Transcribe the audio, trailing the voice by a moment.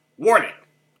Warning!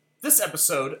 This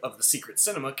episode of The Secret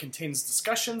Cinema contains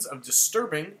discussions of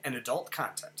disturbing and adult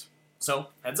content. So,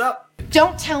 heads up.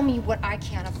 Don't tell me what I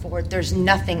can't afford. There's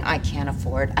nothing I can't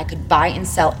afford. I could buy and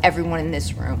sell everyone in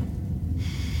this room.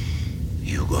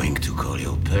 You going to call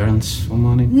your parents for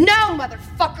money? No,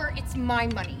 motherfucker! It's my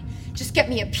money. Just get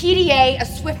me a PDA, a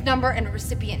SWIFT number, and a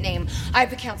recipient name. I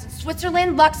have accounts in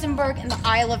Switzerland, Luxembourg, and the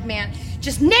Isle of Man.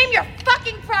 Just name your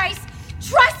fucking price!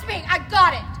 Trust me, I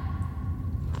got it!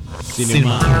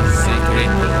 Cinema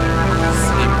secreto.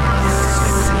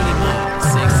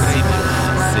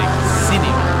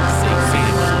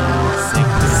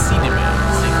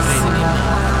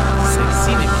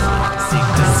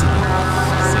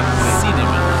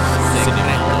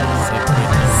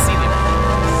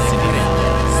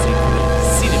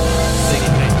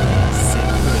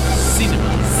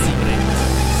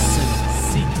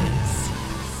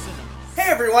 Hey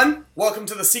everyone, welcome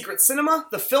to The Secret Cinema,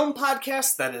 the film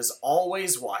podcast that is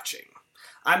always watching.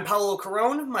 I'm Paolo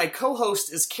Carone, my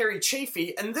co-host is Carrie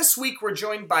Chafee, and this week we're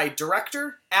joined by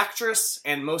director, actress,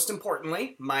 and most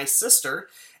importantly, my sister,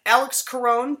 Alex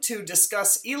Carone, to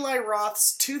discuss Eli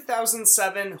Roth's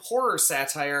 2007 horror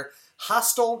satire,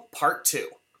 Hostel Part 2.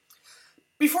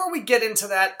 Before we get into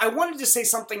that, I wanted to say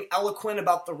something eloquent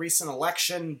about the recent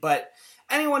election, but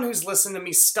anyone who's listened to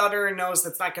me stutter knows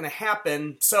that's not going to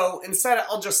happen, so instead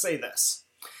I'll just say this.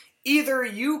 Either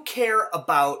you care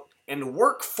about and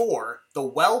work for the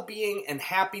well-being and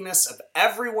happiness of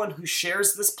everyone who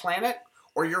shares this planet,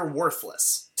 or you're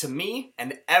worthless to me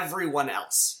and everyone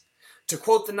else. To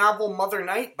quote the novel Mother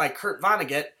Night by Kurt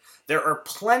Vonnegut, there are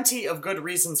plenty of good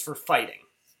reasons for fighting,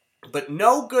 but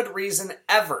no good reason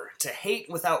ever to hate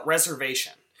without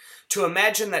reservation. To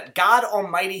imagine that God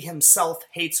Almighty himself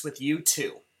hates with you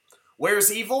too.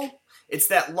 Where's evil? It's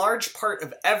that large part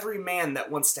of every man that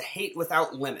wants to hate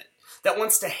without limit, that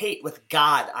wants to hate with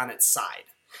God on its side.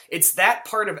 It's that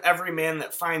part of every man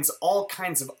that finds all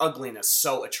kinds of ugliness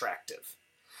so attractive.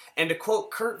 And to quote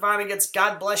Kurt Vonnegut's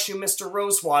God Bless You, Mr.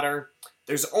 Rosewater,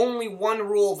 there's only one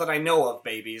rule that I know of,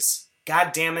 babies.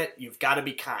 God damn it, you've got to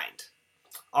be kind.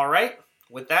 Alright,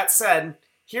 with that said,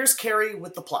 here's Carrie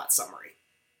with the plot summary.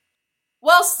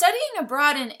 While studying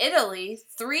abroad in Italy,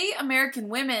 3 American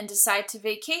women decide to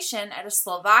vacation at a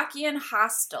Slovakian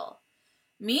hostel.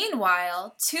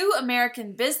 Meanwhile, 2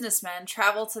 American businessmen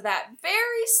travel to that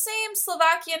very same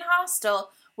Slovakian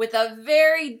hostel with a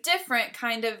very different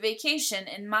kind of vacation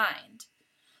in mind.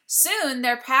 Soon,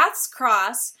 their paths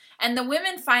cross, and the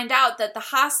women find out that the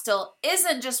hostel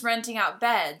isn't just renting out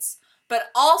beds, but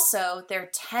also their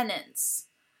tenants.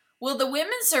 Will the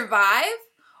women survive,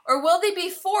 or will they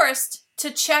be forced to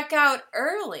check out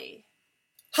early?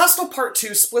 Hostel Part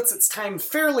 2 splits its time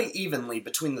fairly evenly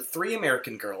between the 3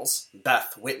 American girls,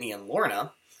 Beth, Whitney, and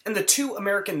Lorna, and the 2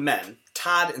 American men,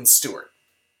 Todd and Stuart.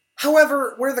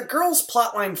 However, where the girls'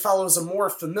 plotline follows a more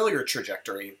familiar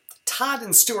trajectory, Todd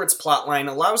and Stuart's plotline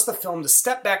allows the film to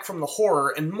step back from the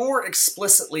horror and more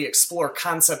explicitly explore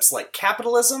concepts like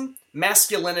capitalism,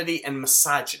 masculinity, and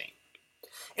misogyny.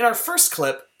 In our first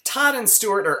clip, Todd and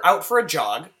Stuart are out for a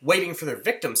jog, waiting for their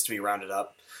victims to be rounded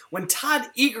up, when Todd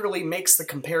eagerly makes the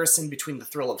comparison between the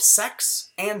thrill of sex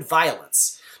and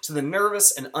violence to the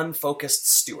nervous and unfocused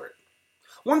Stuart.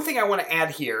 One thing I want to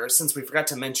add here, since we forgot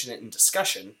to mention it in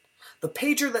discussion, the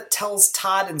pager that tells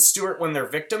Todd and Stuart when their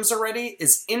victims are ready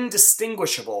is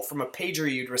indistinguishable from a pager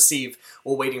you'd receive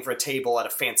while waiting for a table at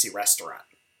a fancy restaurant.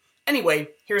 Anyway,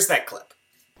 here's that clip.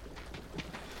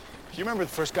 Do you remember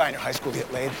the first guy in your high school to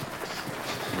get laid?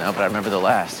 No, but I remember the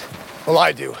last. Well,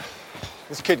 I do.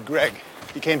 This kid, Greg,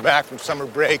 he came back from summer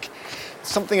break.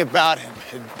 Something about him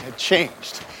had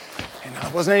changed. And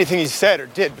it wasn't anything he said or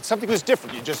did, but something was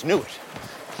different. You just knew it.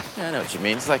 Yeah, I know what you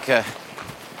mean. It's like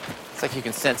you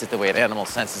can sense it the way an animal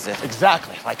senses it.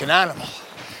 Exactly, like an animal.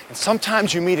 And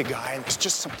sometimes you meet a guy and there's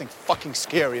just something fucking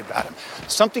scary about him.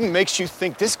 Something makes you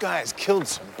think this guy has killed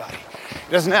somebody.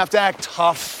 He doesn't have to act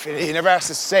tough. He never has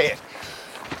to say it.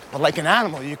 But like an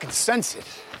animal, you can sense it.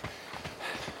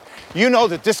 You know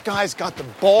that this guy's got the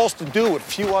balls to do what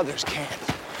few others can't.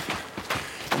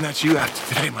 And that's you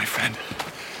after today, my friend.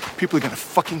 People are gonna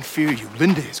fucking fear you.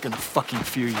 Linda is gonna fucking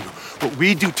fear you. What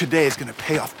we do today is gonna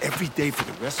pay off every day for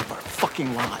the rest of our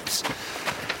fucking lives.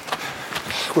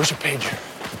 Where's your pager?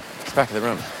 It's back in the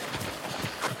room.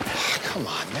 Come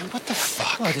on, man. What the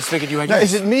fuck? Well, I just figured you had Now,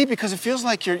 yours. is it me? Because it feels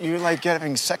like you're like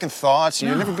having second thoughts.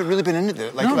 You've never really been into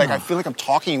it. Like I feel like I'm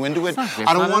talking you into it.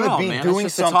 I don't want to be doing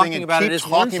something and keep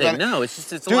talking about it. No,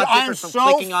 it's a Dude, lot different from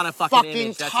clicking on a fucking image.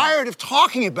 I'm so fucking tired of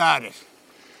talking about it.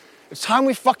 It's time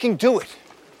we fucking do it.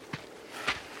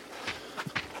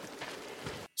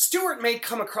 Stewart may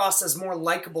come across as more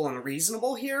likable and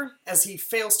reasonable here, as he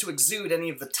fails to exude any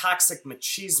of the toxic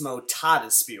machismo Todd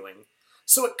is spewing.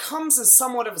 So it comes as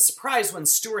somewhat of a surprise when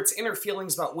Stewart's inner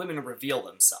feelings about women reveal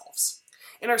themselves.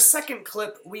 In our second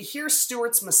clip, we hear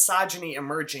Stewart's misogyny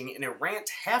emerging in a rant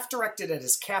half directed at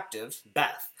his captive,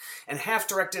 Beth, and half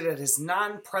directed at his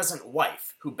non-present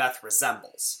wife, who Beth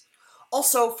resembles.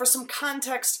 Also, for some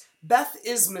context, Beth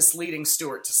is misleading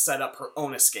Stewart to set up her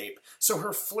own escape, so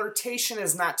her flirtation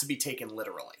is not to be taken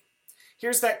literally.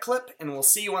 Here's that clip, and we'll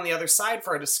see you on the other side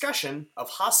for our discussion of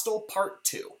Hostel Part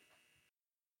 2.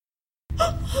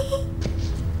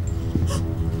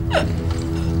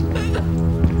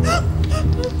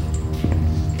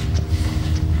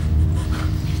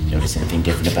 Notice anything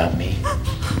different about me?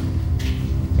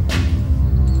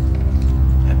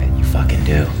 I bet you fucking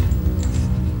do.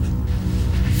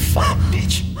 Fucking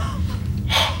bitch.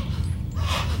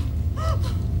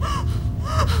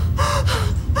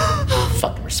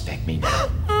 Fucking respect me now.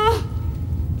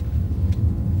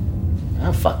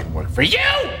 I'll fucking work for you!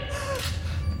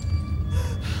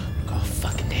 All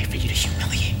fucking day for you to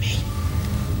humiliate me.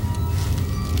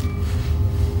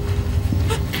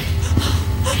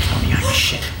 Tell me I'm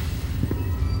shit.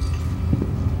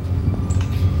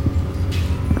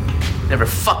 Never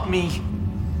fuck me.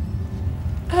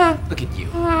 Look at you.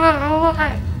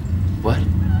 What?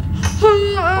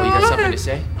 Oh, you got something to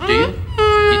say? Do you?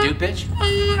 You do, bitch?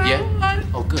 Yeah?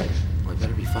 Oh, good. Well, it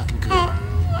better be fucking good.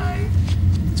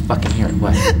 Let's fucking hear it.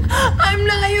 What? I'm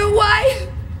not your wife.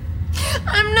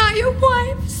 I'm not your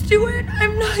wife, Stuart.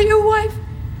 I'm not your wife.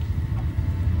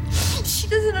 She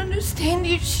doesn't understand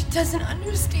you. She doesn't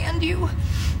understand you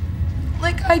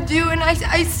like I do, and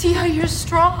I see how you're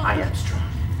strong. I am strong.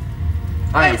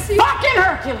 I am fucking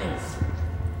Hercules!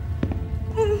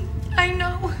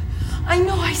 I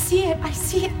know, I see it.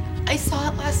 I saw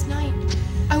it last night.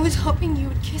 I was hoping you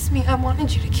would kiss me. I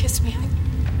wanted you to kiss me.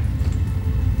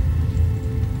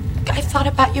 I thought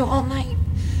about you all night.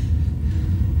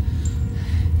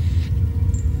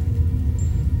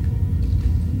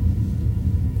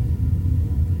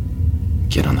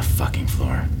 Get on the fucking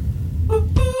floor.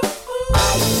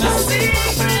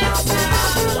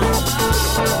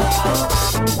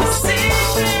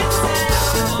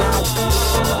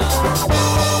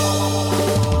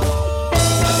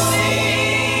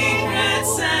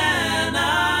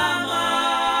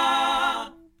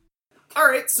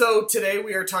 Alright, so today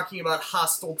we are talking about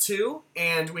Hostel 2,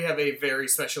 and we have a very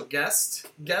special guest.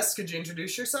 Guest, could you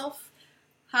introduce yourself?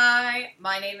 Hi,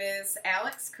 my name is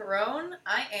Alex Carone.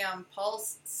 I am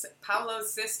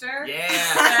Paolo's sister. Yeah!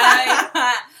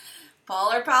 Hi.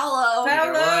 Paul or Paolo?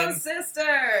 Paolo's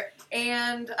sister!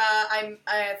 And I'm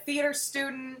a theater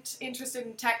student, interested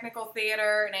in technical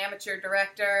theater, an amateur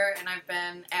director, and I've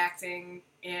been acting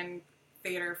in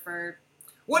theater for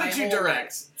What did you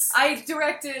direct? I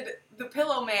directed The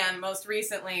Pillow Man most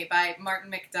recently by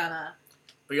Martin McDonough.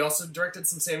 But you also directed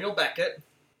some Samuel Beckett.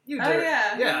 You did. Oh,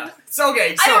 yeah. Yeah. So,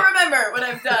 okay, I don't remember what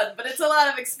I've done, but it's a lot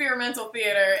of experimental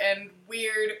theater and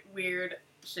weird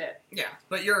shit. Yeah,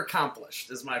 but you're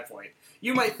accomplished, is my point.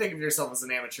 You might think of yourself as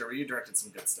an amateur, but you directed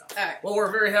some good stuff. All right. Well,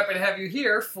 we're very happy to have you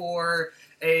here for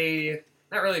a,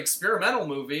 not really experimental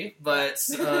movie, but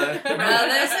Brothers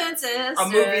and sisters. a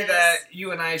movie that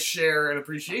you and I share an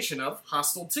appreciation of,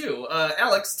 Hostel 2.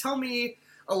 Alex, tell me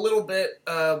a little bit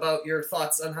about your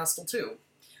thoughts on Hostel 2.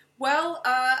 Well,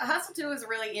 Hostel 2 is a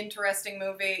really interesting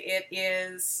movie. It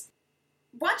is...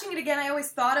 Watching it again, I always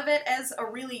thought of it as a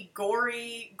really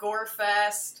gory,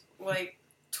 gore-fest, like,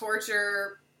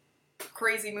 torture,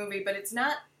 crazy movie, but it's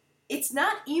not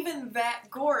even that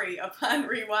gory upon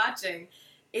rewatching.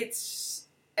 It's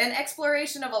an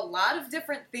exploration of a lot of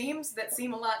different themes that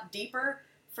seem a lot deeper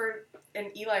for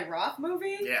an Eli Roth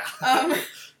movie. Yeah.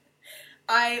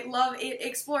 I love it.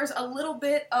 Explores a little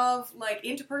bit of like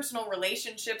interpersonal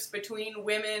relationships between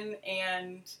women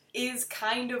and is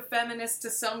kind of feminist to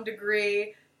some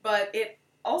degree, but it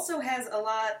also has a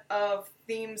lot of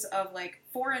themes of like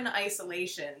foreign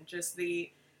isolation, just the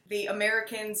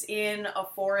Americans in a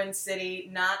foreign city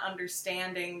not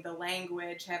understanding the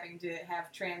language, having to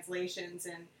have translations,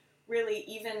 and really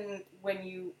even when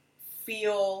you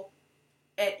feel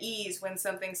at ease when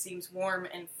something seems warm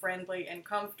and friendly and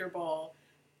comfortable,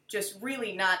 just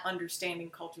really not understanding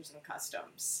cultures and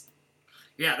customs.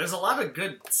 Yeah, there's a lot of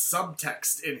good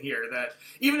subtext in here that,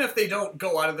 even if they don't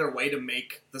go out of their way to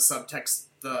make the subtext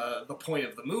the point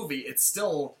of the movie, it's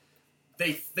still,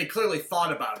 they clearly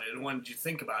thought about it and wanted you to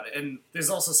think about it. And there's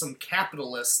also some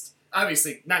capitalist,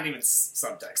 obviously, not even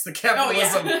subtext. The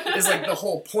capitalism is like the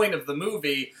whole point of the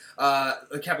movie,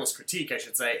 the capitalist critique, I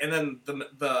should say. And then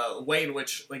the way in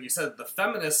which, like you said, the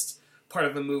feminist part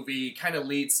of the movie kind of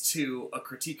leads to a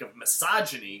critique of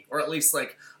misogyny, or at least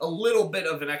like a little bit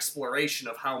of an exploration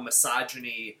of how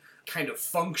misogyny kind of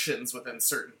functions within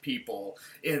certain people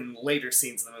in later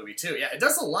scenes of the movie too. Yeah, it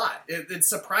does a lot. It's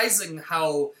surprising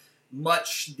how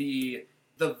much the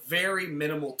very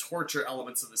minimal torture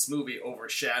elements of this movie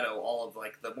overshadow all of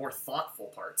like the more thoughtful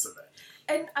parts of it.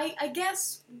 And I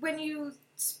guess when you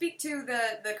speak to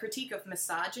the critique of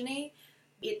misogyny,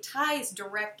 it ties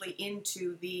directly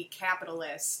into the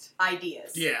capitalist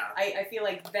ideas. Yeah. I feel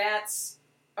like that's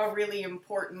a really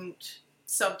important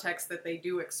subtext that they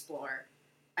do explore.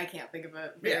 I can't think of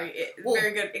a very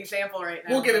good example right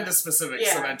now. We'll get into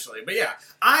specifics eventually. But yeah,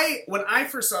 when I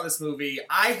first saw this movie,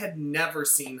 I had never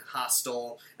seen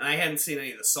Hostel, and I hadn't seen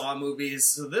any of the Saw movies,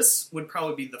 so this would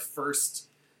probably be the first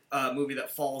movie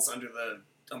that falls under the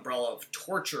umbrella of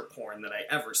torture porn that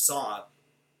I ever saw.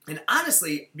 And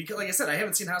honestly, because like I said, I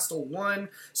haven't seen Hostel 1,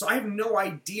 so I have no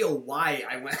idea why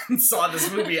I went and saw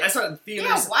this movie. I saw it in theaters.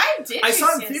 Yeah, why did you I saw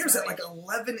it in see theaters this at like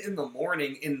 11 in the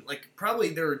morning, and like probably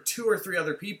there were 2 or 3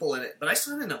 other people in it, but I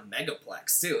saw it in a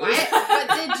megaplex too.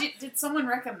 But did someone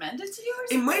recommend it to you or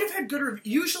something? It might have had good reviews.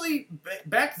 Usually,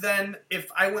 back then,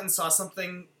 if I went and saw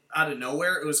something out of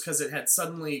nowhere, it was because it had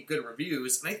suddenly good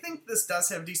reviews, and I think this does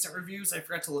have decent reviews. I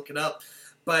forgot to look it up,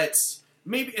 but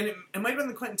maybe, and it might have been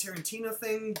the Quentin Tarantino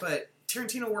thing, but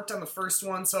Tarantino worked on the first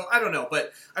one, so I don't know.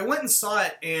 But I went and saw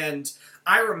it, and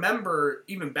I remember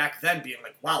even back then being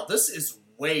like, wow, this is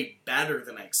way better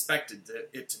than I expected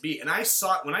it to be. And I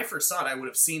saw it, when I first saw it, I would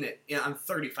have seen it on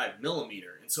 35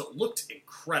 millimeter, and so it looked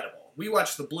incredible. We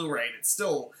watched the Blu-ray, and it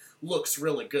still looks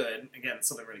really good. Again,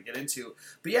 something we're going to get into.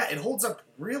 But yeah, it holds up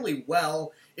really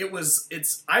well.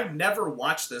 I've never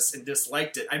watched this and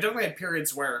disliked it. I've definitely had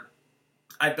periods where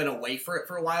I've been away for it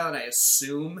for a while, and I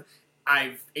assume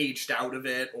I've aged out of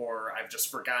it, or I've just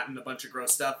forgotten a bunch of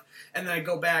gross stuff. And then I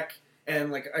go back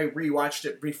and like I rewatched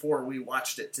it before we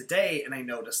watched it today, and I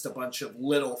noticed a bunch of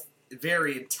little,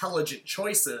 very intelligent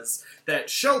choices that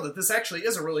show that this actually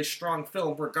is a really strong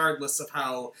film, regardless of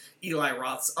how Eli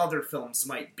Roth's other films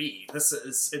might be.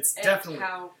 It's definitely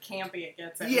how campy it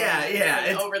gets.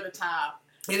 It's over the top.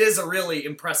 It is a really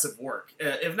impressive work.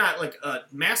 If not like a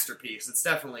masterpiece, it's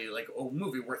definitely like a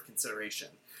movie worth consideration.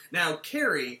 Now,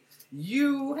 Carrie,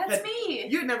 you had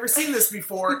never seen this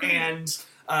before, and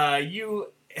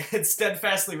you had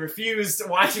steadfastly refused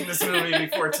watching this movie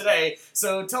before today.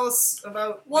 So tell us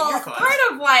about your thoughts. Part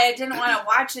of why I didn't want to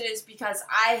watch it is because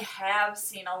I have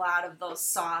seen a lot of those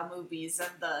Saw movies and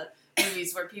the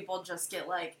movies where people just get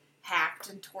like hacked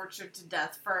and tortured to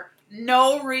death for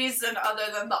no reason other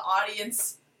than the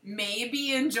audience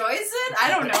maybe enjoys it. I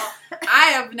don't know.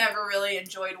 I have never really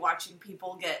enjoyed watching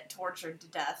people get tortured to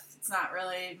death. It's not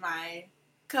really my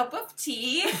cup of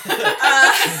tea.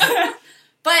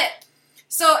 But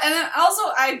so, and then also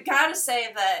I gotta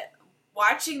say that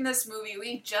watching this movie,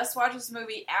 we just watched this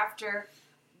movie after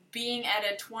being at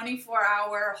a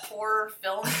 24-hour horror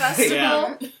film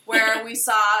festival where we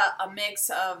saw a mix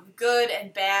of good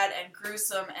and bad and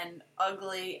gruesome and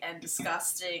ugly and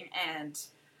disgusting and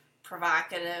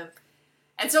provocative.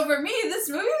 And so for me, this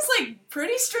movie was like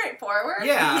pretty straightforward.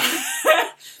 Yeah.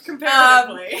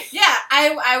 Comparatively.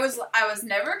 I was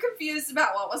never confused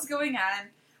about what was going on.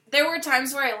 There were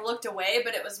times where I looked away,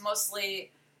 but it was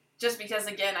mostly just because,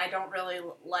 again, I don't really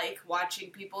like watching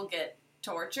people get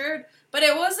tortured. But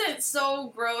it wasn't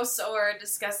so gross or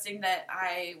disgusting that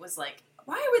I was like,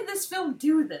 why would this film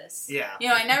do this? Yeah. You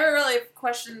know, I never really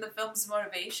questioned the film's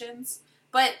motivations.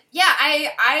 But yeah,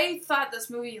 I thought this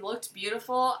movie looked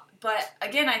beautiful, but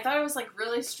again, I thought it was like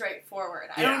really straightforward.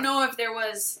 I don't know if there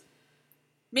was,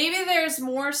 maybe there's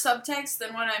more subtext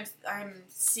than what I'm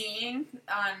seeing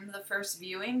on the first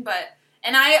viewing,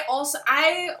 and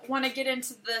I want to get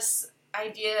into this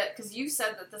idea, because you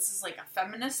said that this is like a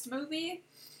feminist movie,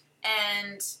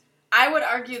 and I would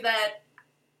argue that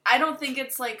I don't think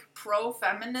it's like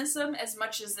pro-feminism as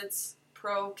much as it's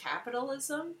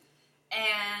pro-capitalism,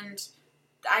 and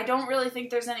I don't really think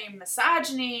there's any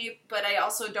misogyny, but I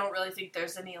also don't really think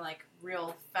there's any like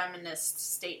real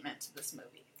feminist statement to this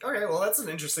movie. Okay, well that's an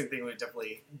interesting thing we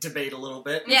definitely debate a little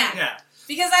bit. Yeah.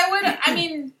 Because I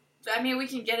mean, we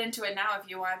can get into it now if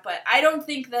you want, but I don't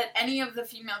think that any of the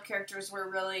female characters were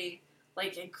really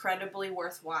like incredibly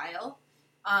worthwhile.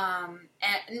 And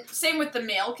same with the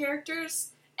male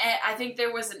characters. And I think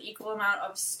there was an equal amount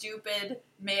of stupid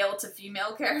male to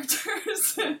female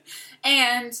characters.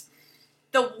 And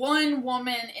the one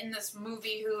woman in this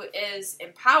movie who is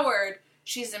empowered,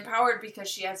 she's empowered because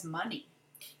she has money.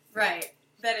 Right.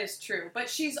 That is true. But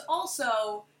she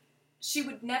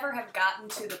would never have gotten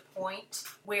to the point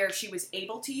where she was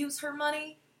able to use her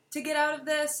money to get out of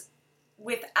this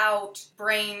without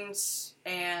brains,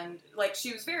 and, like,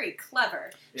 she was very clever.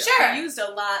 Yeah. Sure. She used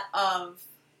a lot of...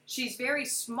 She's very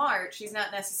smart. She's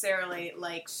not necessarily,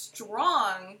 like,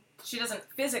 strong. She doesn't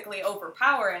physically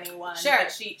overpower anyone. Sure.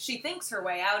 But she thinks her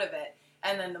way out of it,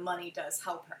 and then the money does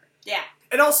help her. Yeah.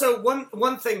 And also,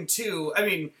 one thing, too, I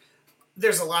mean,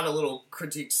 there's a lot of little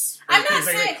critiques. I'm not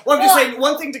saying... Well, I'm just saying,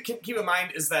 one thing to keep in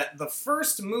mind is that the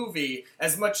first movie,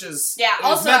 as much as Yeah, it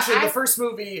was also, mentioned, the first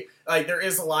movie, like, there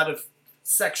is a lot of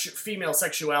female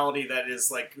sexuality that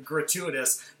is, like,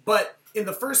 gratuitous, but in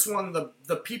the first one,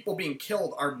 the people being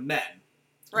killed are men.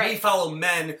 Right. We follow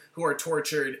men who are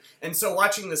tortured, and so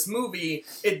watching this movie,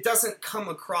 it doesn't come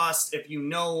across, if you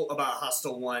know about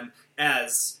Hostel 1,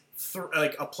 as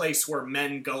like a place where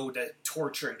men go to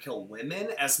torture and kill women,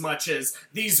 as much as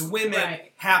these women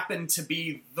happen to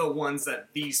be the ones that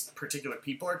these particular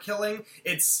people are killing.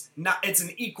 It's an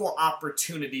equal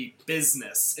opportunity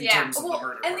business in terms of the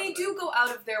murder. And they do go out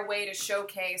of their way to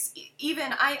showcase,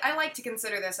 even, I like to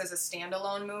consider this as a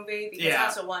standalone movie, because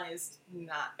Hostel 1 is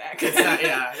not that good. It's not,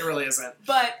 yeah, it really isn't.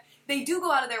 But they do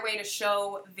go out of their way to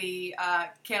show the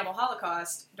Cannibal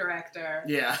Holocaust director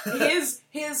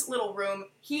his little room.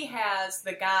 He has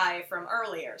the guy from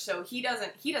earlier, so he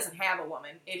doesn't have a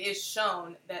woman. It is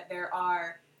shown that there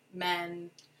are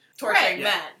men torturing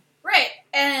men. Right.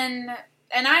 And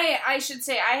I should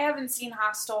say I haven't seen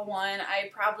Hostel 1. I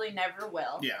probably never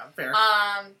will. Yeah, fair.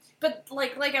 But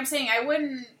like I'm saying, I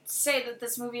wouldn't say that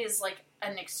this movie is like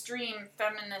an extreme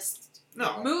feminist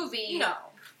movie. No.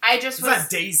 I just it's not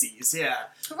Daisies,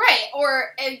 right,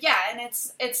 or and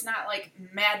it's not like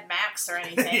Mad Max or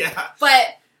anything. Yeah. But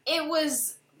it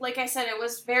was, like I said, it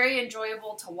was very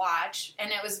enjoyable to watch,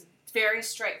 and it was very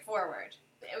straightforward.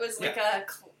 It was like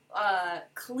a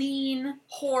clean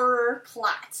horror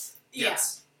plot.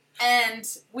 Yes. And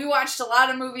we watched a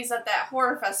lot of movies at that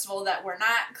horror festival that were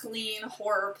not clean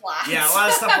horror plots. Yeah, a lot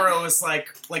of stuff where it was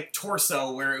like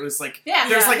Torso, where it was like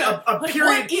there's like a like,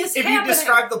 period. what is if happening? you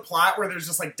describe the plot, where there's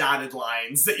just like dotted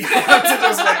lines that you have to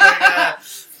just like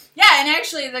Yeah, and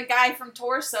actually the guy from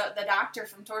Torso, the doctor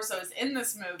from Torso, is in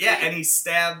this movie. yeah, and he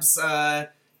stabs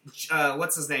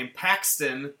what's his name,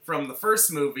 Paxton from the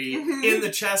first movie in the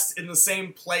chest in the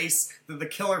same place that the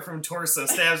killer from Torso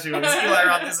stabs you. And Eli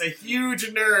Roth is a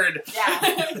huge nerd.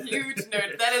 Yeah, huge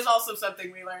nerd. That is also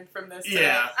something we learned from this.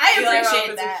 Yeah, I Eli Roth appreciate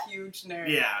is that. a huge nerd.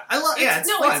 Yeah, I love. Yeah,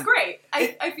 it's fun. It's great.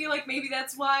 I feel like maybe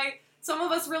that's why some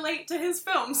of us relate to his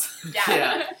films.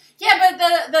 Yeah,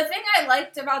 but the thing I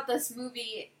liked about this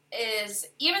movie is,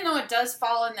 even though it does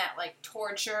fall in that like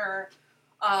torture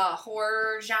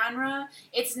horror genre,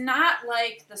 it's not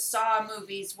like the Saw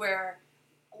movies where,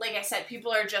 like I said,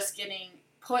 people are just getting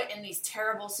put in these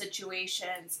terrible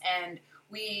situations and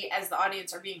we as the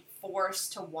audience are being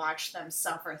forced to watch them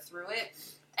suffer through it.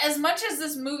 As much as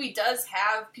this movie does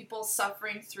have people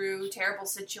suffering through terrible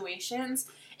situations,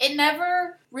 it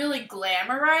never really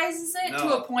glamorizes it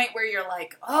to a point where you're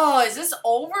like, oh, is this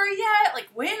over yet? Like,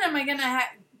 when am I going to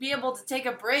be able to take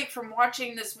a break from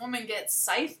watching this woman get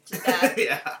scythed to death?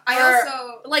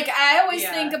 I always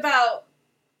think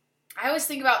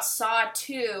about Saw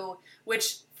 2,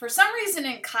 which for some reason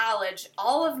in college,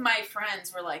 all of my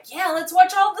friends were like, yeah, let's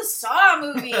watch all the Saw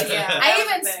movies.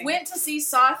 I even went to see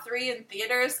Saw 3 in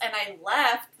theaters, and I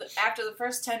left after the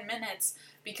first 10 minutes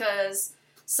because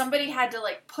somebody had to,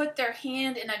 like, put their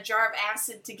hand in a jar of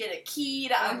acid to get a key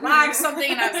to unlock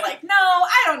something, and I was like, no,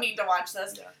 I don't need to watch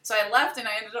this. Yeah. So I left, and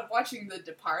I ended up watching The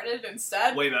Departed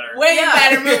instead. Way better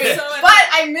movie. But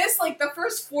I missed, like, the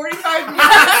first 45 minutes, so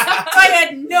I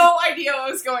had no idea what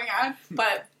was going on,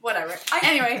 but whatever.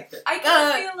 Anyway, I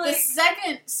feel like the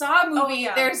second Saw movie,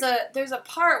 there's a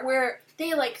part where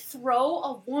they, like, throw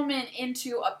a woman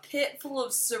into a pit full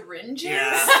of syringes.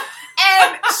 Yeah.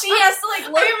 And she has to,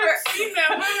 like, look for... seen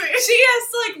that movie. She has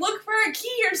to, like, look for a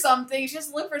key or something. She has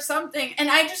to look for something. And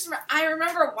I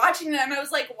remember watching that, and I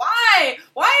was like, why?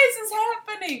 Why is this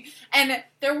happening? And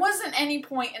there wasn't any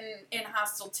point in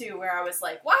Hostel 2 where I was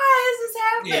like, why is this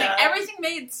happening? Yeah. Everything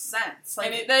made sense.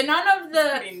 Like, none of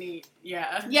the... pretty neat.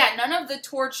 Yeah. Yeah, none of the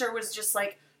torture was just,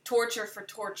 like, torture for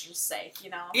torture's sake, you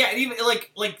know? Yeah, and even,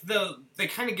 they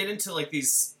kind of get into, like,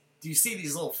 these... You see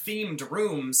these little themed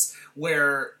rooms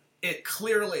where it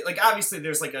clearly... Like, obviously,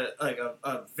 there's, like,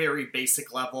 a very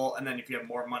basic level, and then if you have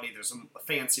more money, there's some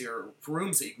fancier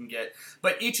rooms that you can get.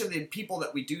 But each of the people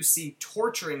that we do see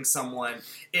torturing someone,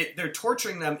 they're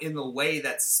torturing them in the way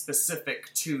that's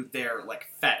specific to their, like,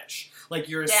 fetish. Like,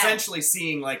 you're essentially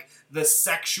seeing, like, the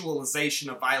sexualization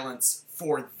of violence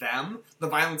for them. The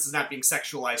violence is not being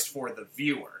sexualized for the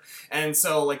viewer. And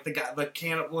so, like, the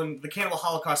Cannibal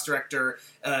Holocaust director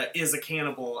is a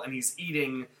cannibal, and he's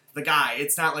eating the guy.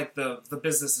 It's not like the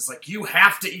business is like, you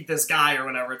have to eat this guy or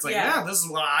whatever. It's like, yeah, this is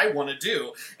what I want to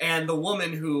do. And the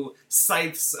woman who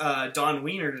scythes Dawn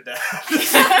Wiener to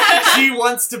death, she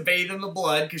wants to bathe in the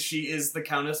blood because she is the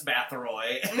Countess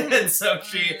Bathory. And so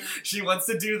she wants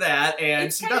to do that, and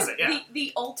it's she does it,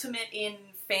 the ultimate in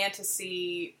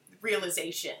fantasy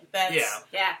realization. That's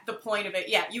the point of it.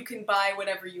 Yeah, you can buy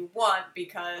whatever you want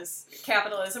because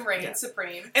capitalism reigns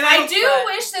supreme. And I do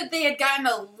wish that they had gotten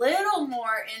a little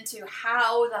more into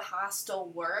how the hostel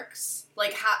works.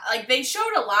 Like they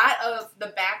showed a lot of the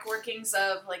back workings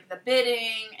of like the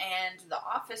bidding and the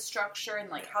office structure and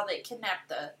like how they kidnap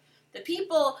the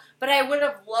people, but I would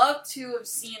have loved to have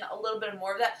seen a little bit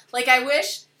more of that. Like I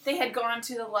wish they had gone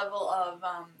to the level of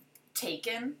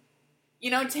Taken. You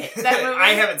know, that movie? I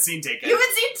haven't seen Taken. You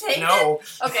haven't seen Taken? No.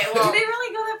 Okay, well... Do they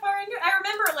really go that far into it? I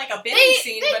remember, like, a bidding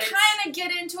scene, They but kind of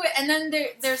get into it, and then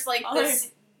there's, like,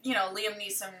 this... You know, Liam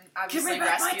Neeson obviously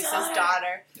rescues his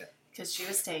daughter. Because she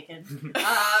was taken. But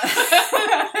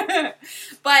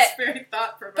it's very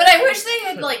thought-provoking. But I wish they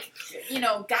had, like, you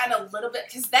know, gotten a little bit...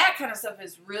 Because that kind of stuff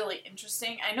is really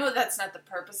interesting. I know that's not the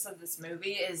purpose of this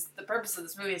movie. The purpose of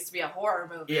this movie is to be a horror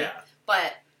movie. Yeah.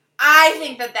 But... I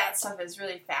think that stuff is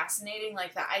really fascinating.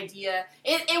 Like the idea,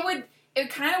 it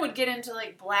kind of would get into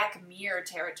like Black Mirror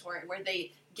territory where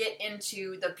they get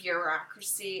into the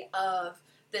bureaucracy of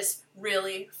this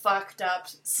really fucked up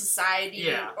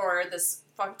society or this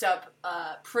fucked up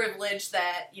privilege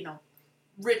that, you know,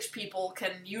 rich people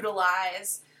can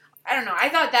utilize. I don't know. I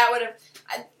thought that would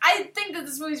have... I think that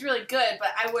this movie's really good, but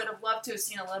I would have loved to have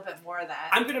seen a little bit more of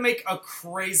that. I'm going to make a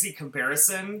crazy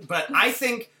comparison, but I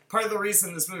think part of the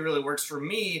reason this movie really works for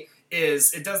me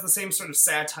is it does the same sort of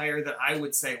satire that I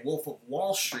would say Wolf of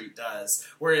Wall Street does,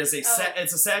 whereas it's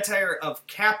a satire of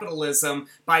capitalism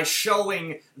by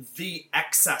showing the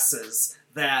excesses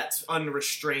that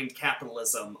unrestrained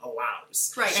capitalism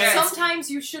allows. Right. And sometimes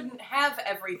you shouldn't have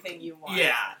everything you want.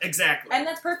 Yeah, exactly. And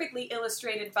that's perfectly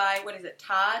illustrated by, what is it,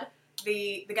 Todd?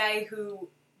 The guy who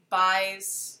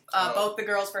buys both the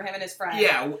girls for him and his friend.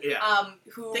 Yeah.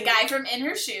 The guy from In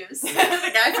Her Shoes. The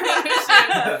guy from In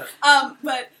Her Shoes.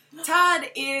 But Todd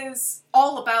is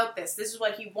all about this. This is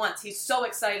what he wants. He's so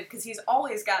excited because he's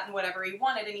always gotten whatever he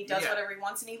wanted, and he does whatever he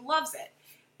wants, and he loves it.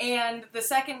 And the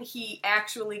second he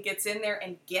actually gets in there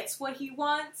and gets what he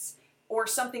wants, or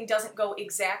something doesn't go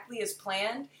exactly as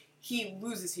planned, he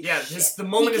loses his shit. The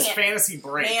moment his fantasy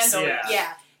breaks.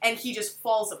 And he just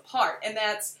falls apart. And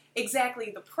that's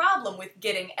exactly the problem with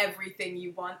getting everything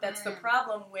you want. That's the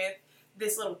problem with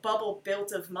this little bubble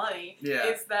built of money,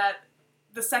 is that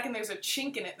the second there's a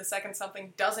chink in it, the second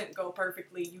something doesn't go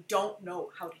perfectly, you don't know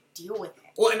how to deal with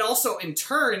it. Well, and also, in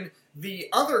turn, the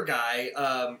other guy,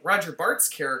 Roger Bart's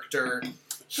character...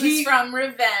 He's from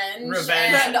Revenge,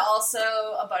 and also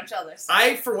a bunch of other stuff.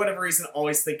 I, for whatever reason,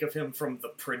 always think of him from the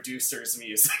Producers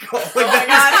musical. That's what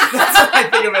I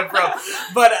think of him from.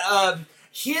 But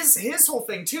his whole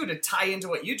thing, too, to tie into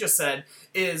what you just said,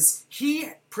 is he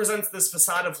presents this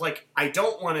facade of, like, I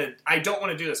don't want to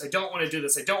do this, I don't want to do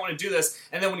this,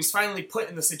 and then when he's finally put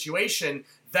in the situation,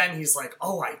 then he's like,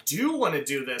 oh, I do want to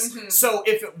do this. Mm-hmm. So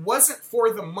if it wasn't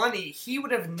for the money, he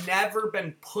would have never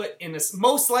been put in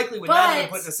most likely would not have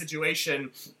been put in a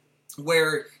situation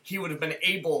where he would have been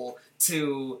able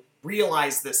to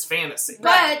realize this fantasy.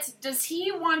 But does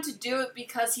he want to do it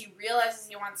because he realizes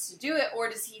he wants to do it, or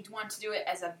does he want to do it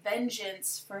as a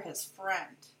vengeance for his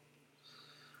friend?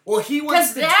 Well, he wants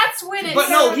to... Because that's when it... But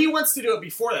no, he wants to do it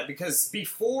before that, because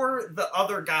before the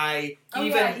other guy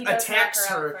even attacks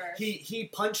her, he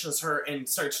punches her and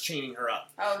starts chaining her up.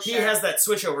 Oh, sure. He has that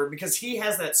switchover,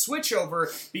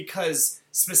 because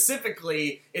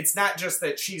specifically, it's not just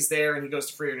that she's there and he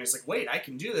goes to free her and he's like, wait, I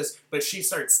can do this, but she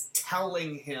starts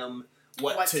telling him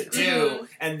what to do,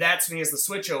 and that's when he has the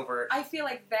switchover. I feel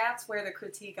like that's where the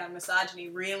critique on misogyny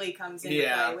really comes into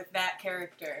play with that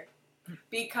character.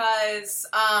 Because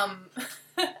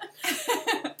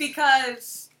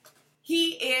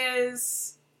he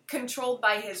is controlled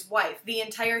by his wife. The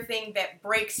entire thing that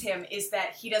breaks him is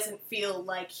that he doesn't feel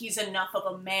like he's enough of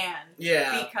a man.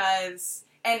 Yeah.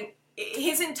 And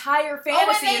his entire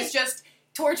fantasy is just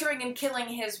torturing and killing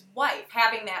his wife,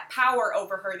 having that power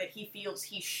over her that he feels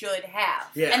he should have.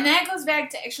 Yeah. And that goes back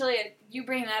to, actually, you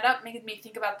bringing that up made me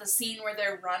think about the scene where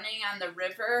they're running on the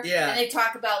river. Yeah. And they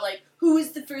talk about, like, who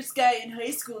was the first guy in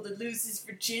high school to lose his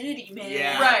virginity, man?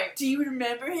 Yeah. Right. Do you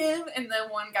remember him? And then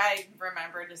one guy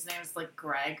remembered his name was, like,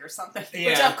 Greg or something. Yeah.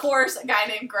 Which, of course, a guy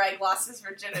named Greg lost his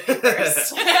virginity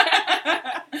first.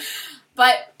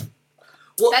 But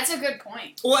that's a good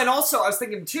point. Well, and also, I was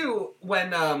thinking, too,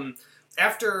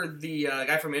 after the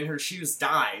guy from In Her Shoes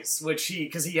dies,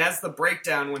 because he has the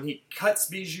breakdown when he cuts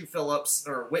Bijou Phillips,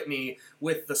 or Whitney,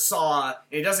 with the saw, and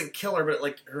he doesn't kill her, but,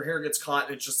 like, her hair gets caught,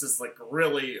 and it just is, like,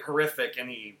 really horrific, and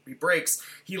he breaks.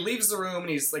 He leaves the room, and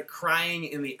he's, like, crying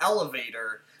in the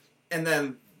elevator, and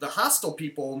then the Hostel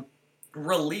people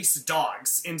release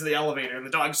dogs into the elevator, and the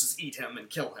dogs just eat him and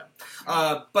kill him.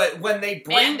 But when they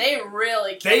bring... And they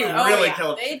really kill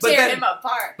him. They tear him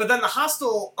apart. But then the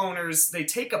Hostel owners, they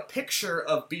take a picture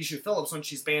of Bijou Phillips when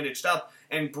she's bandaged up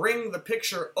and bring the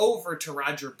picture over to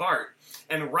Roger Bart.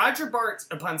 And Roger Bart,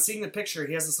 upon seeing the picture,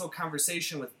 he has this little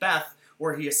conversation with Beth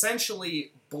where he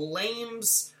essentially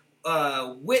blames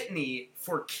Whitney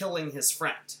for killing his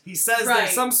friend. He says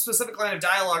there's some specific line of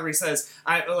dialogue where he says,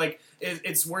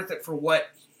 it's worth it for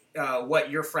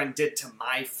what your friend did to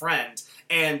my friend.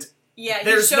 And he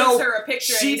shows her a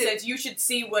picture and he says, you should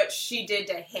see what she did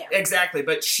to him. Exactly,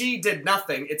 but she did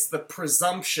nothing. It's the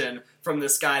presumption from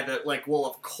this guy that, like, well,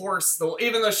 of course,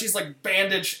 even though she's, like,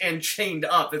 bandaged and chained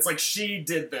up, it's like, she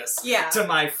did this to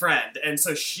my friend, and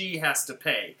so she has to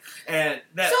pay. And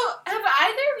that... So, have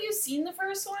either of you seen the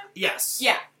first one? Yes.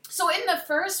 Yeah. So in the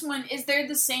first one, is there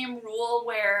the same rule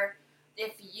where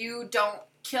if you don't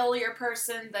kill your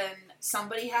person, then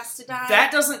somebody has to die?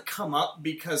 That doesn't come up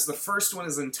because the first one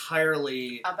is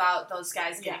entirely about those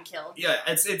guys getting killed. Yeah,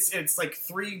 it's like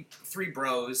three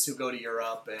bros who go to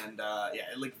Europe, and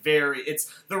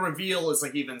the reveal is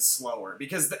like even slower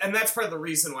because and that's part of the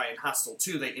reason why in Hostel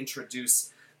 2 they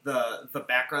introduce the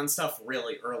background stuff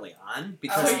really early on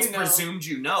because it's presumed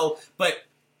but.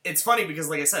 It's funny because,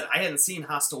 like I said, I hadn't seen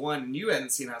Hostel 1, and you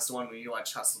hadn't seen Hostel 1 when you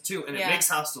watched Hostel 2, and it makes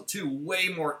Hostel 2 way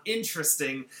more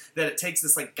interesting that it takes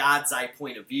this, like, God's eye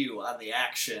point of view on the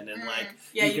action, and,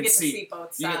 you get to see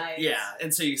both sides.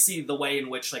 And so you see the way in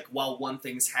which, like, while one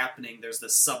thing's happening, there's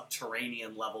this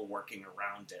subterranean level working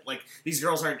around it. Like, these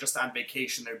girls aren't just on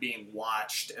vacation, they're being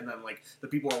watched, and then, like, the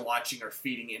people who are watching are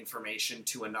feeding information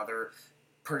to another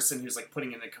person who's, like,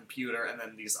 putting in a computer, and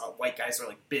then these white guys are,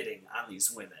 like, bidding on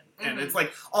these women. And it's,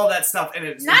 like, all that stuff, and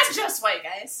it's... Not just white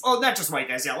guys. Oh, not just white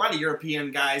guys, a lot of European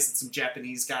guys and some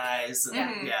Japanese guys,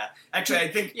 and, Actually, I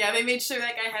think... Yeah, they made sure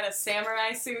that guy had a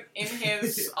samurai suit in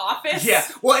his office. Yeah,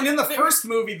 well, and in the first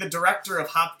movie, the director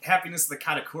of Happiness of the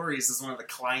Katakuris is one of the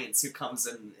clients who comes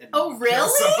in and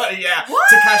kills somebody,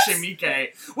 What? Takashi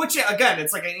Miike. Which, again,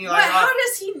 it's like an Eli Roth... How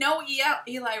does he know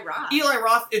Eli Roth? Eli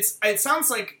Roth, it sounds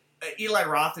like Eli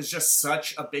Roth is just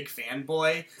such a big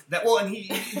fanboy that, well, and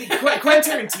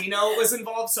Quentin Tarantino was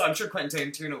involved, so I'm sure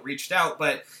Quentin Tarantino reached out,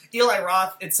 but Eli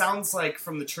Roth, it sounds like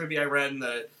from the trivia I read and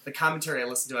the commentary I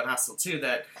listened to on Hostel 2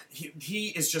 that he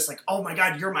is just like, oh my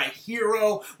god, you're my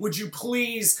hero, would you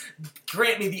please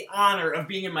grant me the honor of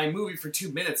being in my movie for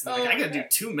 2 minutes? And I'm like, I gotta do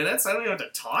 2 minutes? I don't even have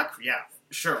to talk? Yeah.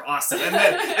 Sure, awesome. And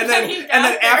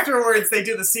then afterwards they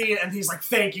do the scene and he's like,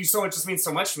 thank you so much, this means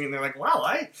so much to me. And they're like, wow,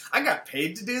 I got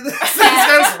paid to do this? This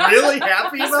guy's really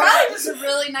happy about it. He's probably just a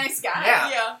really nice guy.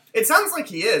 Yeah. It sounds like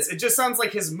he is. It just sounds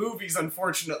like his movies,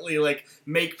 unfortunately, like,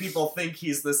 make people think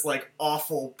he's this, like,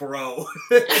 awful bro.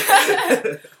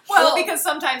 Well, because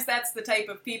sometimes that's the type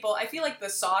of people. I feel like the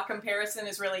Saw comparison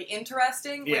is really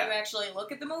interesting when you actually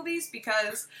look at the movies,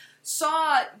 because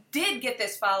Saw did get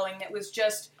this following that was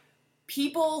just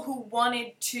people who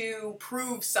wanted to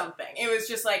prove something. It was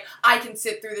just like, I can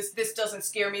sit through this doesn't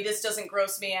scare me, this doesn't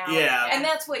gross me out. Yeah. And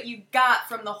that's what you got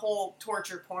from the whole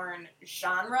torture porn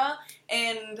genre.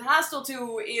 And Hostel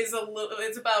 2 is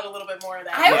it's about a little bit more of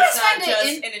that. I always it's not find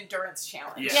just an endurance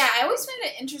challenge. Yeah, I always find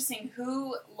it interesting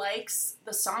who likes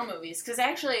the Saw movies, because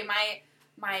actually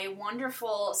my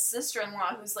wonderful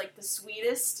sister-in-law, who's like the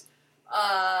sweetest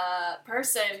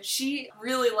person, she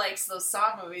really likes those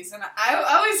Saw movies, and I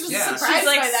always was surprised she's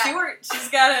like by that. Stuart. She's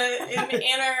got an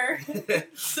inner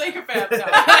psychopath. No.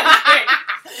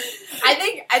 I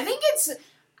think it's.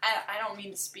 I don't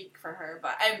mean to speak for her,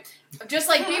 but I'm just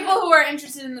like people who are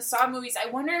interested in the Saw movies. I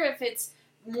wonder if it's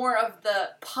more of the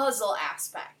puzzle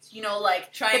aspect,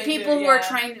 like the people who are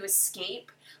trying to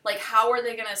escape. Like, how are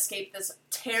they going to escape this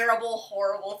terrible,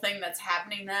 horrible thing that's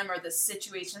happening to them, or the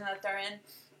situation that they're in?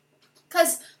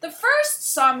 Because the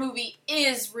first Saw movie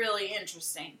is really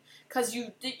interesting. Because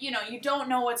you don't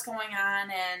know what's going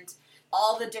on, and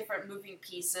all the different moving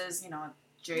pieces,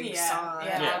 Jigsaw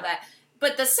and all that.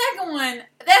 But the second one,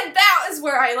 that is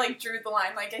where I, drew the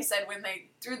line. Like I said, when they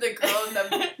threw the girl in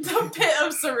the pit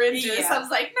of syringes, I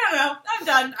was like, no, I'm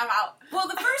done, I'm out. Well,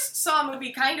 the first Saw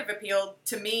movie kind of appealed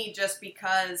to me just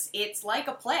because it's like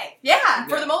a play. Yeah.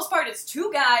 For the most part, it's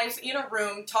two guys in a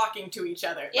room talking to each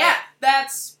other. Yeah.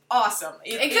 That's awesome.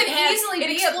 It could easily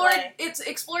be a play. It's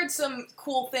explored some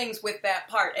cool things with that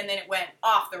part, and then it went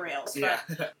off the rails. Yeah.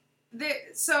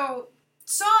 So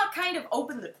Saw kind of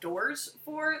opened the doors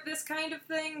for this kind of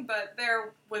thing, but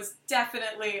there was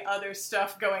definitely other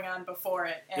stuff going on before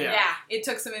it. And it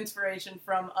took some inspiration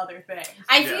from other things.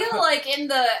 I feel like in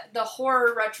the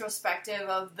horror retrospective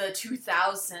of the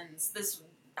 2000s, this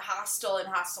Hostel and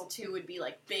Hostel 2 would be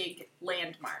like big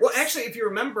landmarks. Well, actually, if you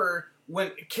remember,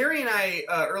 when Carrie and I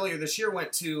earlier this year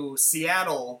went to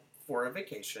Seattle for a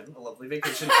vacation, a lovely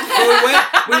vacation.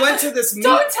 we went to this.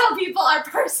 Don't tell people our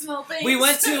personal things. We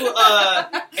went to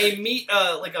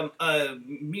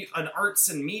an arts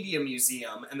and media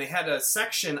museum, and they had a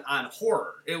section on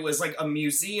horror. It was like a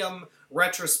museum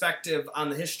retrospective on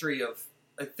the history of.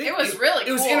 I think it was really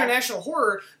cool. It was international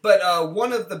horror, but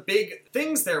one of the big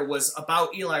things there was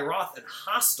about Eli Roth and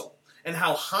Hostel, and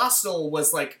how Hostel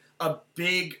was like a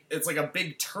big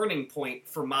turning point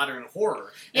for modern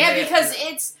horror. Yeah, because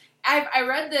it's. I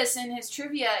read this in his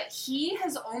trivia. He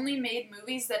has only made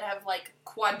movies that have, like,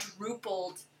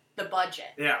 quadrupled the budget.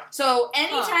 Yeah. So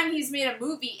anytime he's made a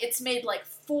movie, it's made, like,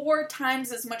 4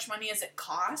 times as much money as it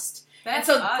cost. That's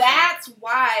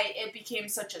why it became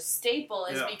such a staple,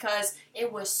 is because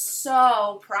it was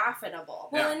so profitable.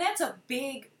 Well, and that's a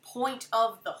big point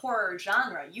of the horror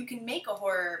genre. You can make a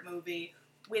horror movie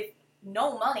with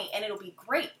no money, and it'll be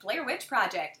great. Blair Witch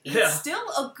Project. It's still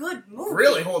a good movie.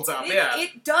 Really holds up,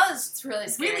 It does. It's really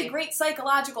scary. Really great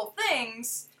psychological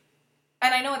things.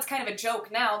 And I know it's kind of a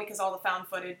joke now because all the found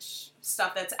footage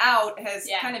stuff that's out has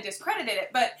kind of discredited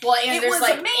it, but it was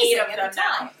like amazing 8 of at them the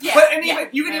time. now. Yeah. But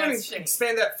you can even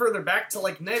expand that further back to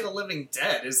like Night of the Living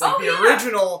Dead is like the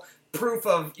original proof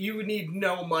of you need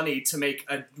no money to make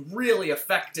a really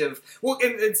effective. Well,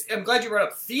 and I'm glad you brought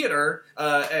up theater.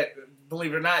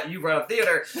 Believe it or not, you brought up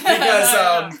theater because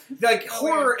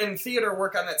horror and theater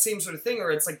work on that same sort of thing,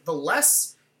 where it's like the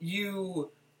less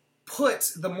you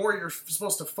put, the more you're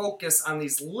supposed to focus on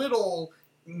these little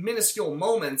minuscule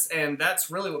moments, and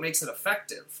that's really what makes it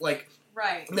effective.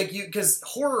 Because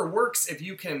horror works if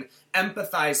you can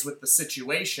empathize with the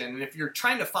situation, and if you're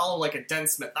trying to follow like a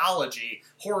dense mythology,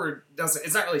 horror doesn't.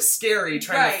 It's not really scary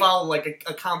trying to follow like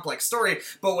a complex story.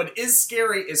 But what is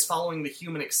scary is following the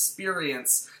human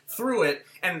experience through it,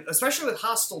 and especially with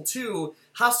Hostel 2.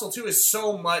 Hostel 2 is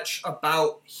so much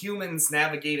about humans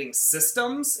navigating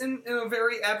systems in a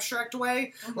very abstract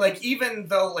way. Mm-hmm. Like, even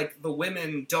though, like, the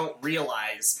women don't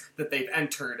realize that they've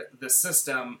entered the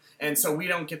system, and so we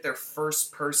don't get their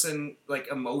first-person, like,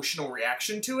 emotional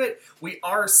reaction to it, we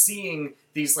are seeing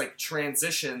these, like,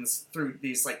 transitions through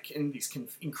these, like, in these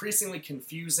increasingly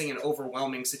confusing and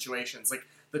overwhelming situations. Like,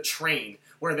 the train,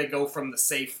 where they go from the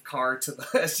safe car to the,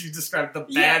 as you described, the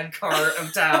bad car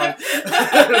of town.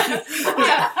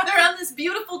 They're on this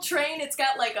beautiful train. It's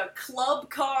got like a club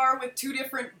car with 2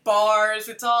 different bars.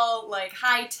 It's all like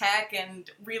high tech and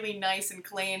really nice and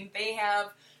clean. They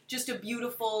have just a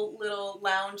beautiful little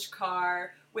lounge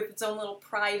car with its own little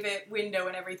private window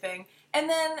and everything. And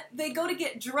then they go to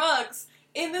get drugs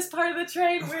in this part of the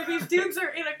train where these dudes are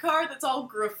in a car that's all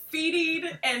graffitied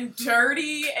and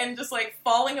dirty and just like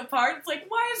falling apart. It's like,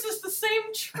 why is this the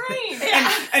same train?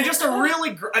 and just a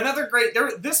really another great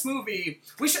this movie.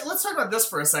 Let's talk about this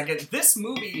for a second. This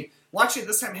movie, watching it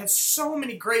this time, has so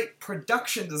many great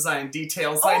production design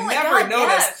details that I never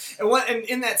noticed. Yes. And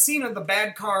in that scene of the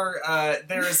bad car,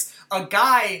 there's a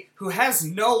guy who has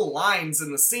no lines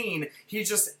in the scene. He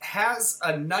just has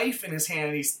a knife in his hand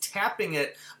and he's tapping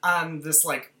it on this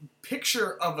like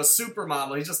picture of a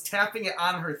supermodel. He's just tapping it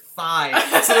on her thigh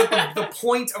so that the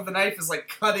point of the knife is like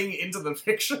cutting into the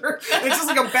picture. And it's just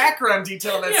like a background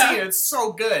detail of that scene. It's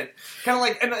so good. Kind of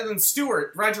like, and then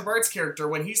Stuart, Roger Bart's character,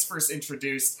 when he's first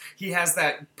introduced, he has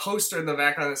that poster in the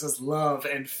background that says love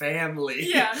and family.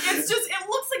 Yeah, it's just, it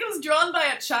looks like it was drawn by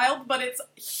a child, but it's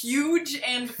huge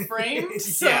and framed,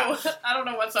 so I don't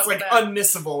know what's up with that. It's like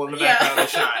unmissable in the background of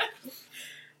the shot.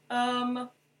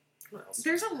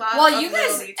 There's a lot of you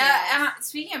guys,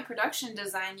 speaking of production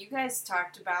design, you guys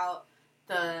talked about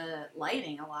the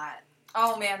lighting a lot.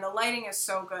 Oh man, the lighting is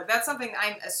so good. That's something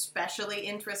I'm especially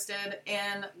interested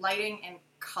in, lighting and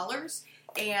colors.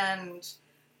 And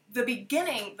the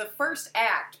beginning, the first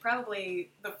act,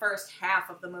 probably the first half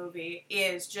of the movie,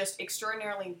 is just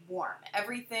extraordinarily warm.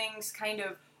 Everything's kind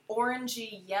of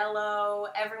orangey yellow.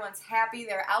 Everyone's happy.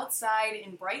 They're outside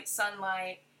in bright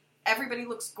sunlight. Everybody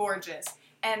looks gorgeous.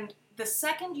 And the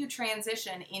second you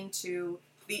transition into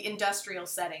the industrial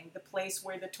setting, the place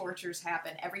where the tortures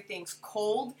happen, everything's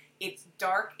cold, it's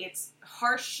dark, it's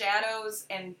harsh shadows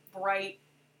and bright,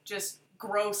 just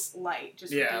gross light.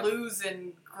 Just blues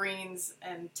and greens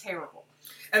and terrible.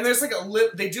 And there's like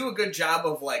they do a good job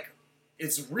of like,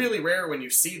 it's really rare when you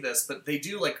see this, but they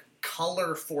do like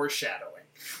color foreshadowing.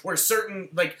 where certain,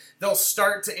 like, they'll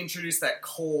start to introduce that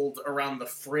cold around the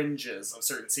fringes of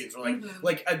certain scenes. Where,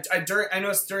 I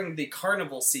noticed during the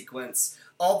carnival sequence,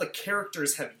 all the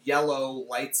characters have yellow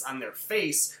lights on their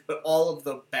face, but all of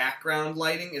the background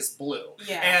lighting is blue.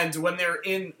 Yeah. And when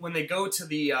they go to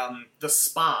the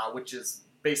spa, which is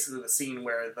basically the scene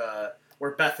where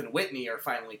Beth and Whitney are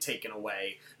finally taken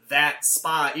away, that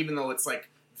spa, even though it's like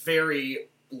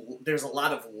there's a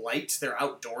lot of light, they're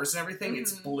outdoors and everything,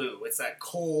 it's blue. It's that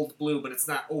cold blue, but it's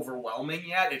not overwhelming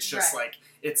yet. It's just like,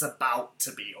 it's about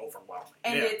to be overwhelming.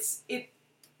 And it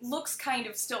looks kind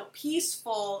of still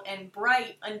peaceful and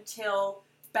bright until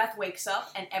Beth wakes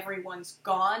up and everyone's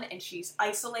gone and she's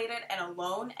isolated and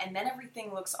alone, and then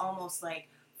everything looks almost like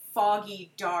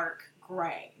foggy, dark,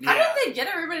 gray. How did they get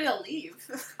everybody to leave?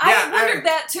 I wondered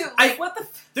that too. Like, what the?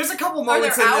 There's a couple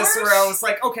moments in this where I was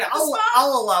like, okay,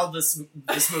 I'll allow this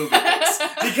movie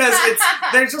because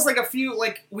there's just like a few,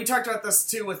 like, we talked about this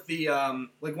too with the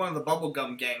like one of the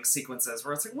Bubblegum Gang sequences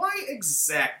where it's like, why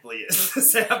exactly is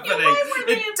this happening?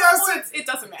 It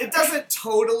doesn't matter. It doesn't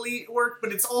totally work,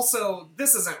 but it's also,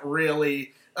 this isn't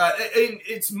really.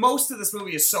 It's most of this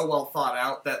movie is so well thought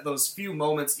out that those few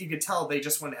moments, you could tell they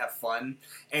just want to have fun,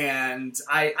 and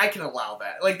I can allow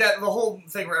that. Like, that, the whole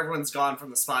thing where everyone's gone from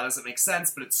the spot doesn't make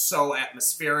sense, but it's so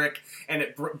atmospheric, and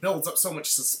it builds up so much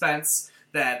suspense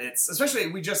that it's, especially,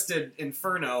 we just did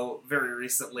Inferno very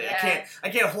recently. Yeah. I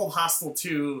can't hold Hostel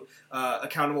 2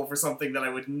 accountable for something that I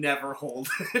would never hold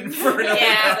Inferno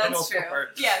accountable for.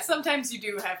 Yeah, sometimes you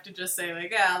do have to just say,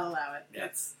 like, I'll allow it. Yeah.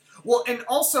 Well, and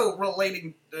also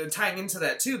tying into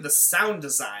that too, the sound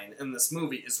design in this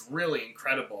movie is really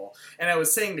incredible. And I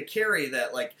was saying to Carrie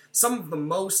that, like, some of the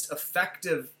most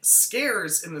effective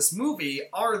scares in this movie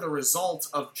are the result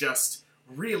of just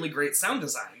really great sound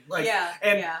design. Like,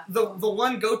 the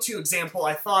one go-to example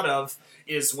I thought of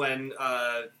is when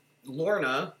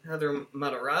Lorna, Heather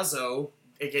Matarazzo,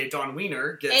 a.k.a. Dawn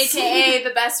Wiener, gets... A.k.a.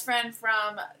 the best friend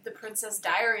from the Princess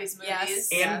Diaries movies.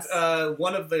 Yes. And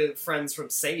one of the friends from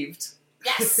Saved.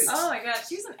 Yes! Oh my god,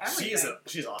 she's in everything.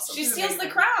 She's awesome. She steals the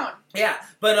crown. Yeah,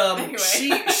 but anyway.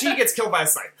 she gets killed by a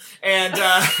scythe. And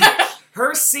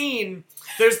her scene,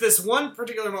 there's this one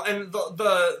particular moment, and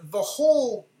the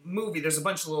whole movie, there's a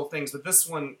bunch of little things, but this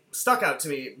one stuck out to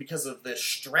me because of the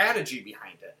strategy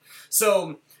behind it.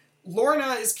 So,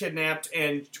 Lorna is kidnapped,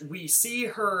 and we see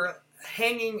her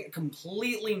hanging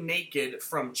completely naked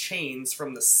from chains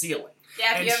from the ceiling.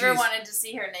 Yeah, if you ever wanted to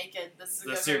see her naked, this is a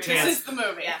good movie. This is the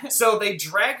movie. Yeah. So they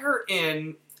drag her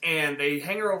in, and they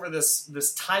hang her over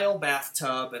this tile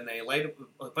bathtub, and they light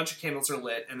a bunch of candles are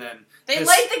lit, and then they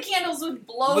light the candles with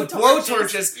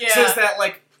blowtorches. Yeah. So it's that,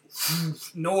 like,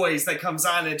 noise that comes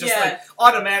on, and just like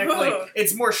automatically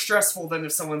it's more stressful than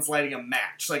if someone's lighting a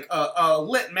match. Like a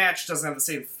lit match doesn't have the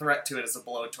same threat to it as a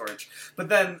blowtorch. But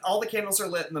then all the candles are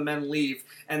lit and the men leave,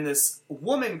 and this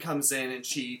woman comes in and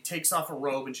she takes off a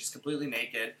robe and she's completely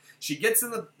naked. She gets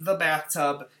in the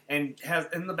bathtub, and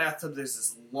in the bathtub there's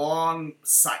this long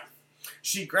scythe.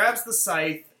 She grabs the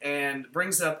scythe and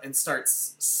brings it up and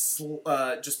starts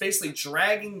just basically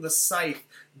dragging the scythe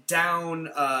down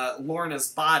Lorna's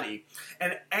body.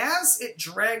 And as it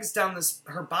drags down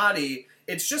her body,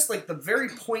 it's just like the very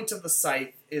point of the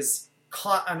scythe is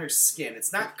caught on her skin.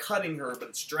 It's not cutting her, but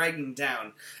it's dragging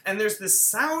down. And there's this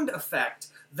sound effect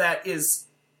that is...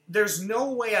 There's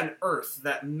no way on earth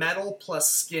that metal plus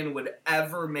skin would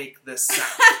ever make this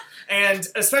sound. And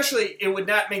especially, it would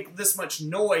not make this much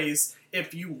noise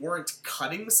if you weren't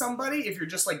cutting somebody. If you're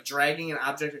just, like, dragging an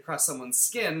object across someone's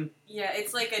skin. Yeah,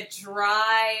 it's like a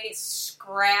dry,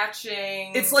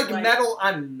 scratching... It's like metal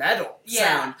on metal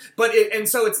sound. But and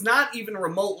so it's not even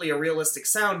remotely a realistic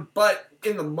sound, but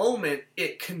in the moment,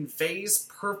 it conveys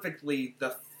perfectly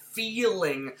the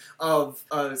feeling of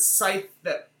a scythe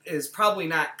that is probably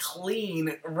not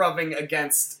clean rubbing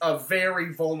against a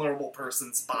very vulnerable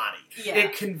person's body. Yeah.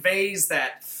 It conveys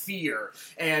that fear.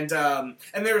 And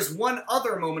there's one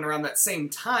other moment around that same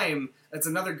time that's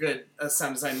another good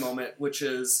sound design moment, which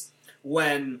is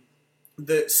when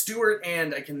the Stuart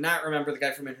and, I cannot remember the guy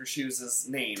from In Her Shoes'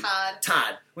 name.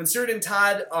 Todd. When Stuart and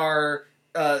Todd are,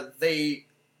 I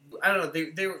don't know,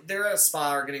 they're at a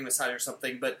spa or getting a massage or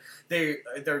something, but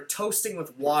they're toasting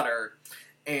with water,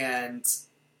 and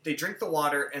they drink the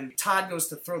water, and Todd goes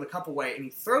to throw the cup away, and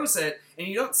he throws it, and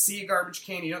you don't see a garbage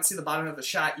can, you don't see the bottom of the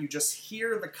shot, you just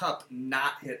hear the cup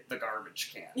not hit the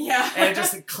garbage can. Yeah. And it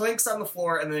just clinks on the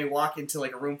floor, and then they walk into,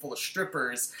 like, a room full of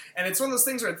strippers, and it's one of those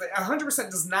things where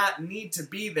 100% does not need to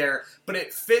be there, but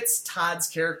it fits Todd's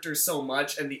character so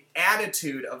much, and the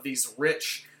attitude of these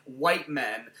rich white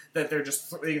men that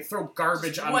they throw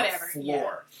garbage on the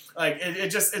floor. Like,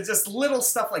 it's just little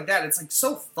stuff like that. It's, like,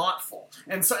 so thoughtful.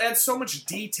 And so adds so much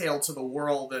detail to the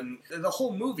world, and the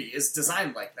whole movie is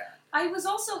designed like that. I was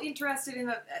also interested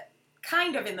in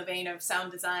kind of in the vein of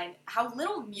sound design, how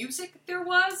little music there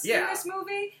was in this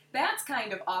movie. That's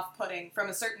kind of off-putting from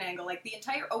a certain angle. Like, the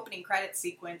entire opening credits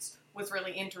sequence was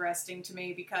really interesting to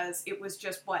me because it was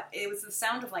just it was the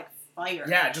sound of, like, fire.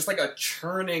 Yeah, just like a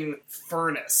churning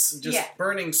furnace. Just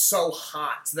burning so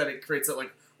hot that it creates a,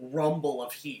 like, rumble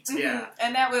of heat. Mm-hmm. Yeah.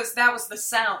 And that was the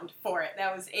sound for it.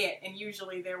 That was it. And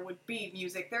usually there would be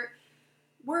music. There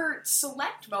were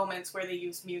select moments where they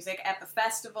used music at the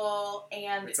festival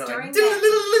and during And and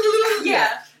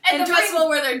the during festival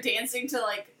where they're dancing to,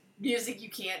 like, music you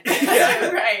can't dance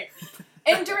to. Right.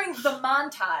 And during the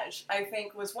montage, I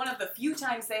think, was one of the few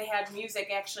times they had music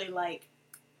actually, like,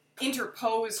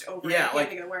 interposed over it. I can't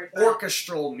think of the word.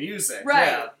 Orchestral music. Right.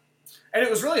 Yeah. And it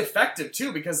was really effective,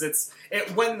 too, because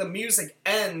when the music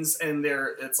ends and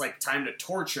it's, like, time to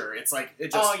torture, it's, like,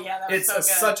 it just... Oh, yeah, that was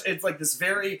so good. It's, like, this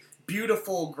very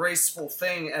beautiful, graceful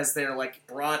thing as they're, like,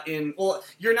 brought in... Well,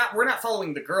 we're not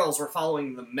following the girls, we're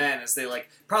following the men as they, like...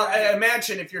 I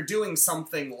imagine if you're doing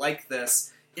something like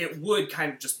this, it would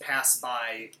kind of just pass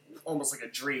by almost like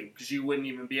a dream, because you wouldn't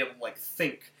even be able to, like,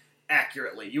 think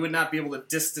accurately. You would not be able to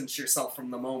distance yourself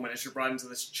from the moment as you're brought into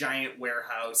this giant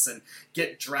warehouse and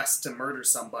get dressed to murder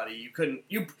somebody. You couldn't...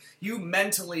 You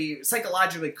mentally,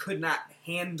 psychologically could not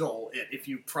handle it if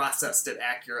you processed it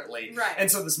accurately. Right. And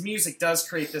so this music does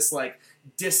create this, like,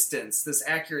 distance, this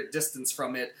accurate distance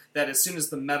from it, that as soon as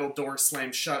the metal door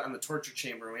slams shut on the torture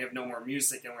chamber and we have no more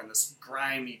music and we're in this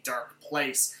grimy, dark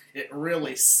place, it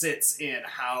really sits in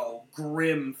how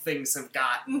grim things have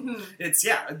gotten. Mm-hmm. It's,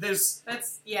 there's that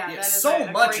is so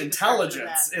a much great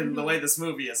intelligence in mm-hmm. the way this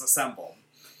movie is assembled.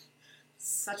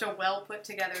 Such a well put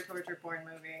together torture porn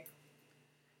movie.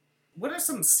 What are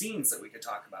some scenes that we could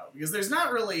talk about? Because there's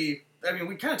not really... I mean,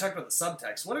 we kind of talked about the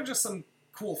subtext. What are just some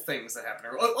cool things that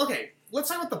happen? Okay, let's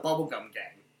talk about the Bubblegum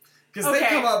Gang. Because they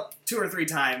come up 2 or 3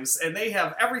 times, and they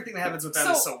have... Everything that happens with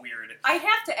them is so weird. I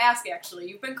have to ask, actually.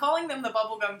 You've been calling them the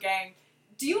Bubblegum Gang.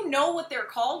 Do you know what they're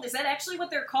called? Is that actually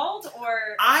what they're called?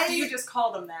 Or do you just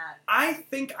call them that? I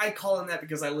think I call them that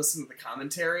because I listen to the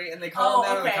commentary, and they call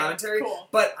them that on the commentary. Cool.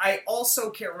 But I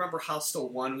also can't remember Hostel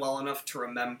 1 well enough to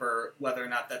remember whether or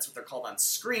not that's what they're called on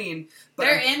screen. But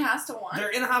they're in Hostel 1?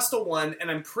 They're in Hostel 1, and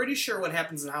I'm pretty sure what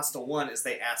happens in Hostel 1 is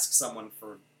they ask someone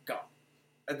for gum.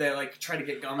 They, like, try to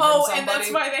get gum from somebody. And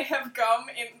that's why they have gum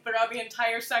throughout the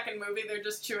entire second movie. They're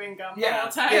just chewing gum the whole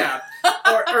time. Yeah,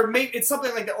 or maybe it's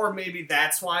something like that, or maybe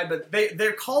that's why, but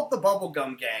they're called the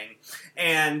Bubblegum Gang,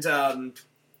 and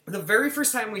the very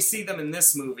first time we see them in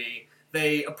this movie,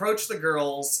 they approach the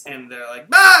girls, and they're like,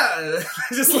 bah!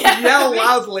 Just yell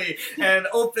loudly and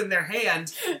open their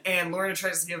hand, and Lorna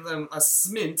tries to give them a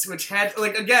smint, which had,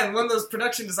 like, again, one of those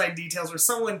production design details where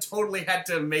someone totally had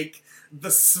to make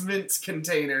the smint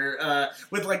container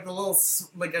with, like, the little,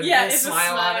 like, a little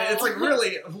smile on it. It's, like,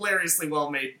 really hilariously well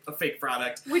made, a fake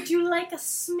product. Would you like a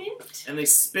smint? And they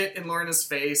spit in Lorna's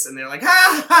face, and they're like, ha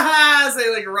ha ha, as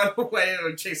they, like, run away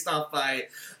and are chased off by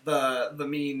the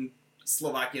mean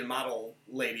Slovakian model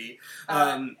lady.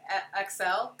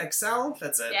 Excel? Excel?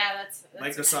 That's it. Yeah, that's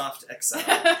Microsoft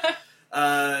Excel.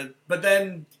 But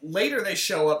then later they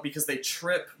show up because they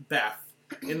trip Beth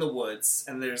in the woods,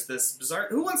 and there's this bizarre...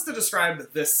 Who wants to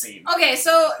describe this scene? Okay,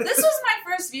 so this was my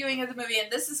first viewing of the movie,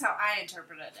 and this is how I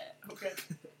interpreted it. Okay.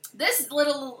 This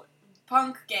little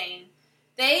punk gang,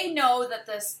 they know that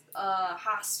this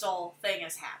hostile thing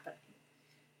is happening.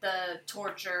 The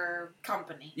torture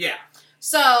company. Yeah.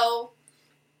 So,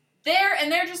 they're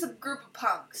just a group of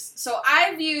punks. So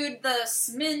I viewed the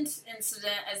Smint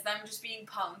incident as them just being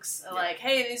punks. Like,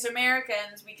 hey, these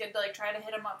Americans, we could, like, try to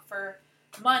hit them up for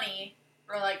money,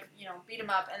 or, like, you know, beat them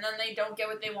up, and then they don't get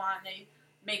what they want, and they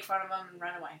make fun of them and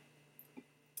run away.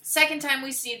 Second time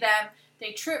we see them,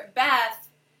 they trip Beth,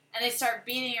 and they start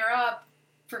beating her up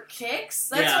for kicks.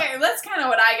 That's kind of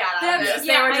what I got out of this.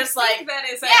 They were just like, that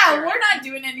is accurate. we're not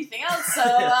doing anything else,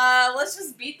 so let's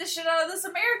just beat the shit out of this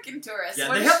American tourist.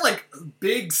 Yeah, they have, like,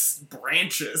 big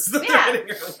branches that they're hitting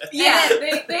her with. Yeah,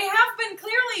 they have been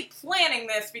clearly planning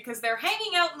this because they're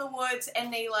hanging out in the woods,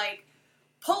 and they, like,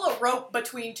 pull a rope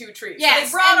between 2 trees. Yes, so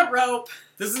they brought a rope.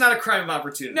 This is not a crime of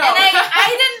opportunity. No. And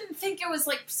I didn't think it was,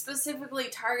 like, specifically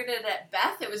targeted at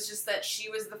Beth. It was just that she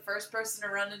was the first person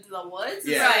to run into the woods.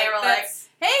 Yeah. So they were like,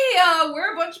 hey,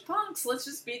 we're a bunch of punks. Let's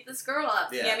just beat this girl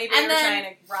up. Yeah, maybe they were trying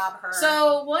to rob her.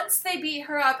 So once they beat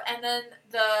her up, and then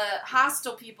the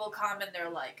hostile people come, and they're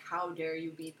like, how dare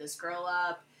you beat this girl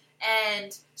up?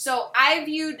 And so I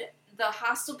viewed the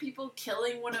Hostel people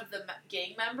killing one of the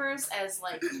gang members as,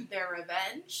 like, their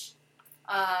revenge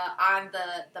on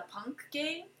the punk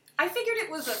gang. I figured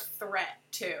it was a threat,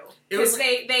 too. Because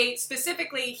they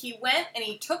specifically, he went and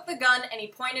he took the gun and he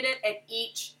pointed it at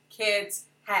each kid's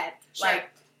head. Sure.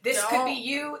 Like, this could be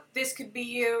you, this could be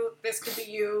you, this could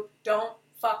be you, don't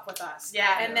fuck with us.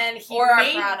 Yeah. And then he Or our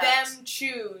made product. them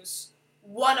choose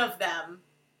one of them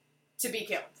to be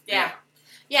killed. Yeah.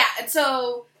 Yeah, and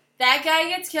so that guy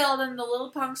gets killed and the little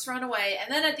punks run away.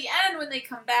 And then at the end, when they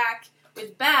come back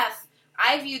with Beth,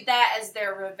 I viewed that as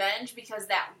their revenge because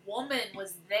that woman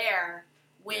was there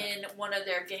when one of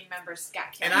their gang members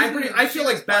got killed. And I feel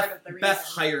like Beth reason.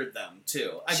 hired them,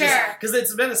 too. Sure. Because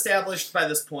it's been established by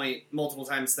this point multiple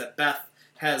times that Beth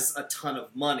has a ton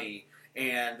of money,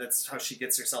 and that's how she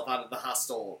gets herself out of the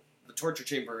hostel, the torture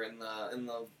chamber in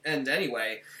the end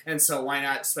anyway. And so why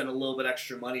not spend a little bit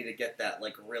extra money to get that,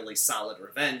 like, really solid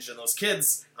revenge? And those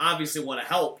kids obviously want to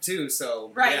help, too,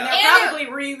 so... Right, yeah. and they're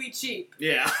probably really cheap.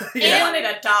 Yeah. They wanted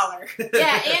 $1.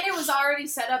 Yeah, and it was already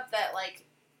set up that, like,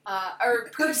 or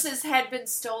purses had been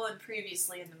stolen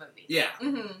previously in the movie. Yeah.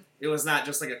 Mm-hmm. It was not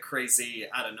just like a crazy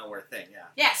out-of-nowhere thing, yeah.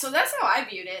 Yeah, so that's how I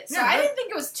viewed it. So Yeah, I didn't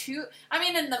think it was too... I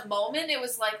mean, in the moment, it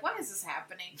was like, why is this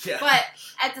happening? Yeah. But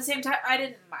at the same time, I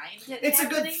didn't mind it It's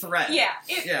happening. a good threat.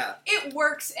 Yeah, it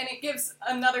works, and it gives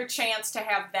another chance to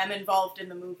have them involved in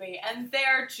the movie, and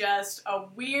they're just a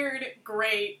weird,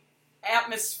 great,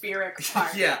 atmospheric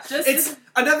part. Yeah. It's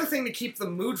another thing to keep the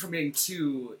mood from being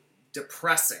too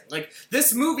depressing. Like,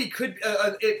 this movie could,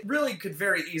 it really could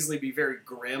very easily be very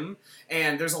grim,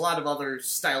 and there's a lot of other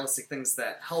stylistic things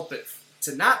that help it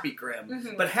to not be grim,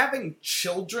 Mm-hmm. but having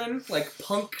children, like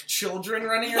punk children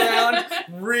running around,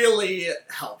 really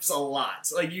helps a lot.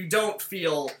 Like, you don't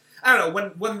feel, I don't know,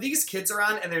 when these kids are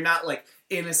on and they're not, like,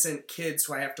 innocent kids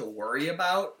who I have to worry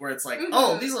about, where it's like,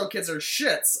 oh, these little kids are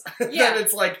shits, Yeah. then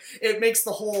it's like, it makes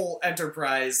the whole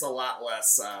enterprise a lot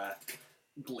less,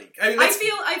 bleak. I mean,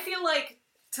 I feel like,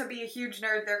 to be a huge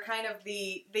nerd, they're kind of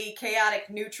the chaotic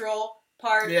neutral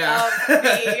part of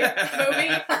the movie.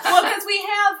 Well, because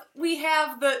we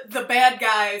have the bad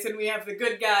guys and we have the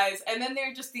good guys, and then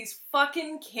they're just these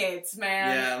fucking kids,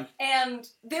 man. Yeah. And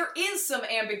there is some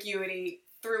ambiguity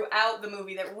throughout the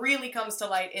movie that really comes to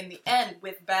light in the end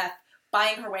with Beth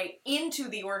buying her way into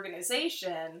the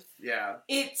organization. Yeah.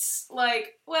 It's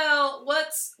like, well,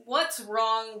 what's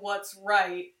wrong, what's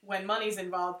right when money's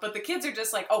involved, but the kids are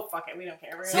just like, oh, fuck it, we don't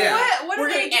care. We're What do we're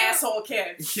they gonna do? asshole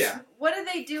kids. Yeah. What did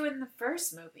they do in the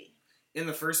first movie? In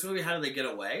the first movie, how do they get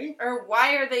away? Or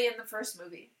why are they in the first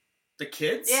movie? The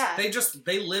kids? Yeah.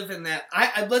 They live in that...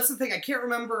 that's the thing, I can't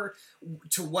remember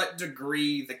to what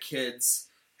degree the kids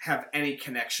have any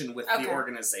connection with the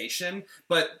organization,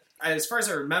 but as far as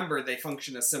I remember, they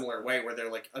function a similar way, where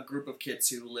they're like a group of kids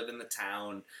who live in the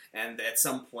town, and at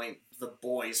some point, the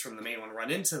boys from the main one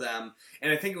run into them,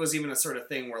 and I think it was even a sort of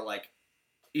thing where, like,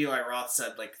 Eli Roth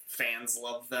said, like, fans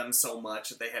love them so much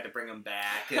that they had to bring them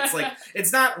back. It's like,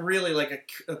 it's not really like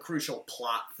a crucial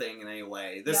plot thing in any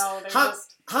way. This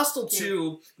Hostel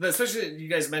 2, especially you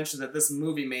guys mentioned that this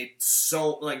movie made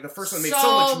the first one made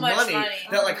so much money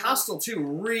that, like, Hostel 2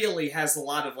 really has a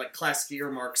lot of, like, classic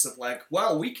earmarks of, like,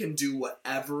 well, we can do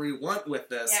whatever we want with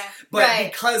this. Yeah. But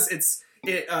because it's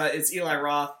Eli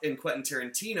Roth and Quentin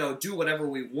Tarantino, do whatever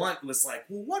we want, was like,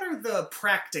 well, what are the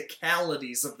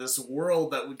practicalities of this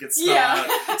world that we could spell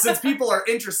out? Since people are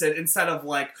interested, instead of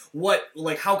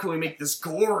how can we make this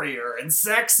gorier and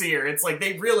sexier? It's like,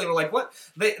 they really were like, what?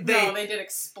 They did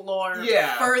explore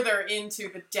further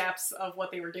into the depths of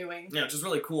what they were doing. Yeah, which is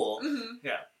really cool. Mm-hmm.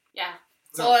 Yeah. Yeah.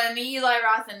 So, Well, and Eli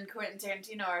Roth and Quentin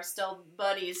Tarantino are still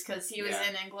buddies because he was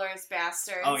in Inglourious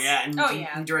Bastards. Oh yeah, and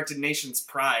he directed Nation's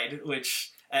Pride,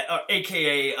 which,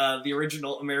 aka the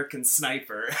original American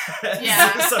Sniper, as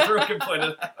Roken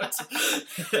pointed out.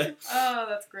 Oh,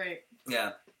 that's great.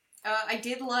 Yeah. I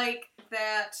did like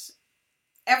that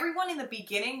everyone in the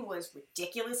beginning was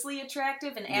ridiculously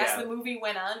attractive, and as the movie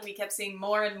went on, we kept seeing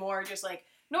more and more just, like,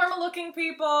 normal-looking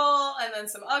people, and then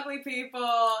some ugly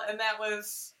people, and that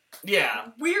was... Yeah.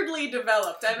 Weirdly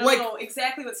developed. I don't know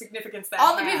exactly what significance that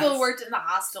All has. the people who worked in the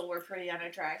hostel were pretty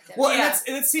unattractive. Well, and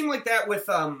it seemed like that with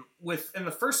in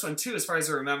the first one, too, as far as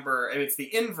I remember. I mean, it's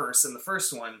the inverse in the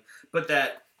first one, but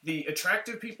that the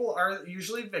attractive people are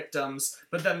usually victims,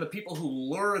 but then the people who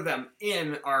lure them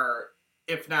in are,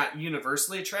 if not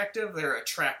universally attractive, they're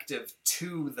attractive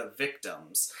to the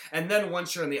victims. And then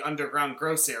once you're in the underground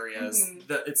gross areas,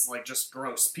 it's like just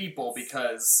gross people,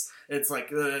 because it's like,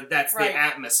 that's the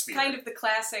atmosphere. Kind of the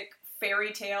classic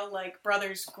fairy tale, like,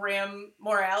 Brothers Grimm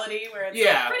morality, where it's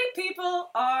Yeah. like, pretty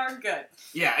people are good.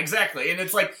 Yeah, exactly. And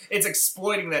it's like, it's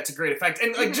exploiting that to great effect.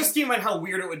 And like, just keep in mind how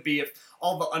weird it would be if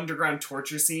all the underground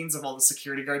torture scenes of all the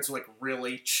security guards were like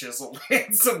really chiseled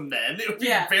handsome men. It would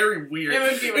be very weird. It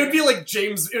would be It would be like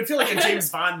it would feel like a James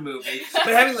Bond movie. But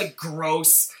having like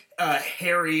gross,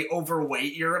 hairy,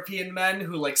 overweight European men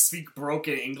who like speak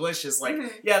broken English is like,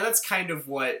 yeah, that's kind of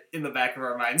what in the back of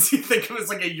our minds you think of as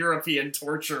like a European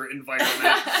torture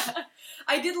environment.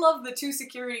 I did love the 2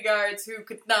 security guards who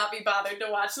could not be bothered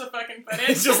to watch the fucking footage.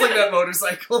 It's just like that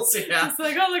motorcycles, yeah. It's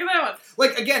like, oh, look at that one.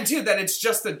 Like, again, too, that it's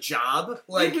just a job.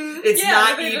 Like, Mhm. it's Yeah,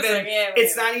 not they're even, just like, yeah,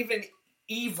 it's whatever. not even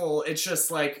evil. It's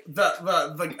just like,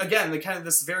 the again, the kind of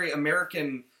this very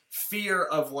American fear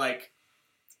of like,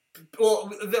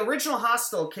 well, the original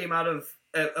Hostel came out of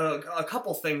a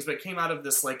couple things, but it came out of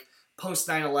this like post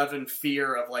 9/11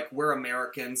 fear of like, we're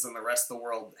Americans and the rest of the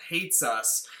world hates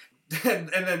us. And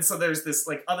then so there's this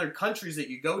like other countries that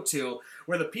you go to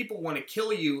where the people want to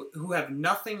kill you who have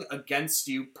nothing against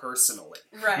you personally.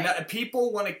 Right. Now,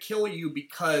 people want to kill you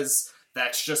because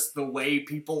that's just the way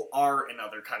people are in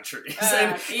other countries.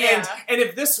 And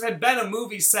if this had been a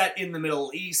movie set in the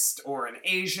Middle East or in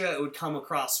Asia, it would come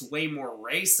across way more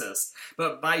racist.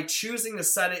 But by choosing to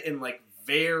set it in like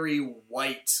very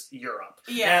white Europe.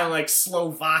 Yeah. And like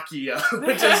Slovakia,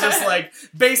 which is just like,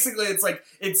 basically it's like,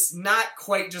 it's not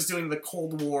quite just doing the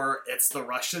Cold War, it's the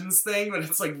Russians thing, but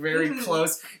it's like very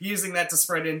close, using that to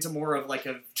spread into more of like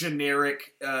a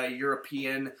generic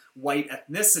European white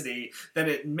ethnicity, then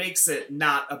it makes it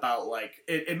not about like,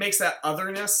 it makes that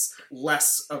otherness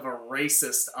less of a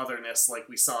racist otherness like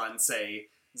we saw in, say,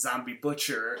 Zombie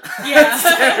Butcher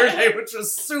Saturday, which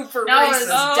was super racist.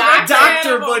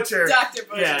 Dr. Butcher. Dr.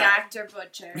 Butcher. Yeah. Dr.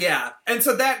 Butcher. Yeah. And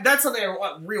so that's something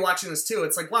rewatching this too.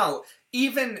 It's like, wow,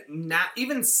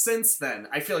 even since then,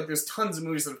 I feel like there's tons of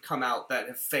movies that have come out that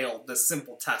have failed the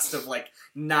simple test of like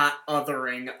not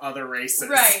othering other races.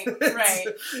 Right, right.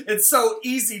 It's so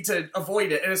easy to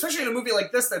avoid it. And especially in a movie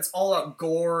like this that's all about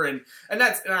gore and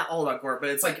that's not all about gore, but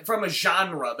it's like from a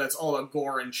genre that's all about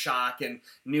gore and shock and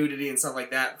nudity and stuff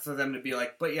like that, for them to be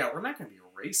like, but yeah, we're not going to be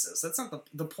racist. That's not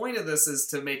the point of this is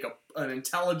to make an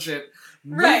intelligent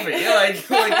movie. Right. Like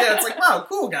yeah, it's like, wow,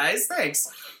 cool guys, thanks.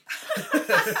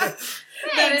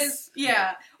 That is,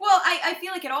 yeah. Well, I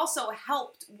feel like it also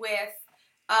helped with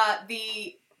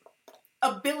the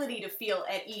ability to feel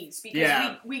at ease,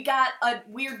 because we got a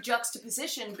weird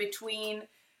juxtaposition between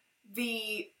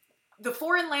the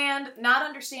foreign land, not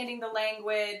understanding the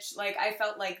language. Like, I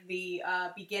felt like the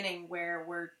beginning where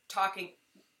we're talking,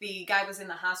 the guy was in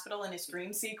the hospital in his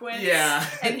dream sequence. Yeah.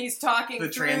 And he's talking The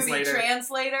through translator. the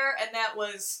translator, and that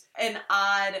was an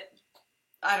odd,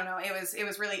 I don't know, it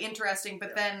was really interesting.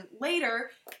 But then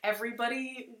later,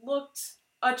 everybody looked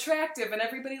attractive, and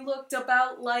everybody looked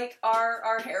about like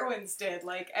our heroines did.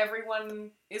 Like, everyone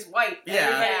is white.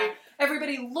 Yeah.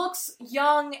 Everybody looks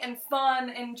young and fun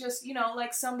and just,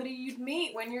 like somebody you'd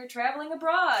meet when you're traveling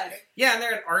abroad. Yeah, and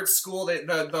they're at art school.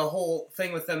 The whole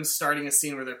thing with them starting a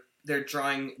scene where they're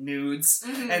drawing nudes.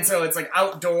 Mm-hmm. And so it's like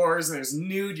outdoors, and there's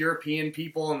nude European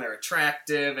people, and they're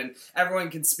attractive, and everyone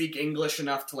can speak English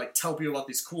enough to like tell people about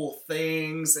these cool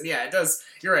things. And yeah, it does,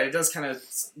 you're right, it does kind of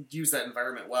use that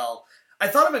environment well. I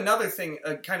thought of another thing,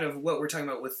 kind of what we're talking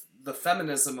about with the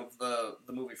feminism of the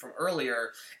movie from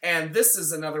earlier, and this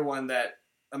is another one that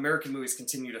American movies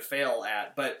continue to fail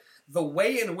at, but the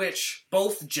way in which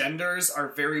both genders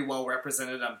are very well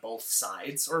represented on both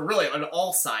sides, or really on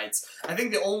all sides. I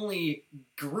think the only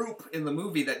group in the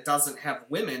movie that doesn't have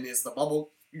women is the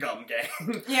Bubblegum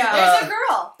Gang. Yeah. There's a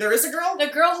girl. There is a girl? The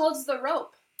girl holds the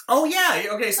rope. Oh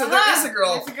yeah, okay, so there is a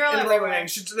girl, There's a girl in the Bubblegum everywhere. Gang.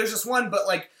 There's just one, but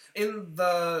like, in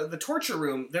the torture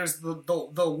room, there's the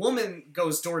woman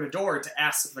goes door to door to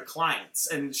ask the clients,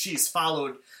 and she's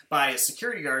followed by a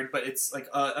security guard, but it's like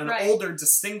an older,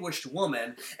 distinguished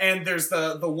woman. And there's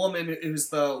the woman who's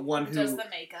the one who does the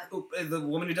makeup. The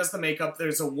woman who does the makeup.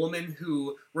 There's a woman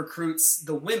who recruits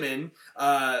the women,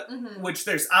 which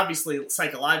there's obviously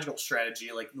psychological strategy.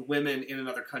 Like, the women in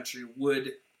another country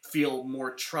would feel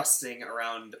more trusting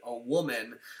around a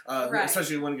woman,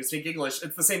 especially one who can speak English.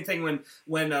 It's the same thing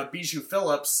when Bijou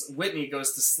Phillips, Whitney,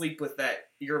 goes to sleep with that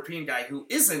European guy who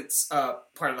isn't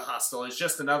part of the hostel, is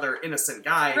just another innocent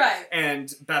guy. Right.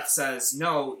 And Beth says,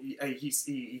 no,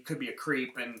 he could be a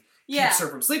creep, and Yeah. keeps her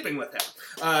from sleeping with him.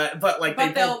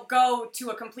 But they'll go to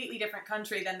a completely different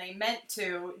country than they meant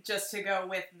to, just to go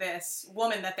with this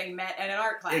woman that they met at an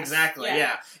art class. Exactly,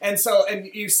 yeah. And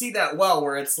you see that well,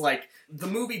 where it's like, the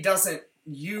movie doesn't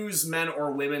use men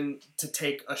or women to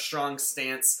take a strong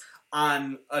stance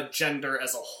on a gender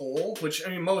as a whole, which, I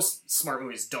mean, most smart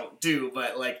movies don't do,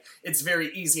 but, like, it's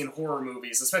very easy in horror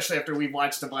movies, especially after we've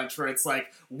watched a bunch where it's like,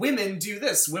 women do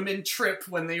this, women trip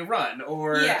when they run,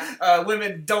 or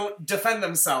women don't defend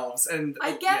themselves, and...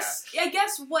 I guess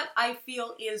what I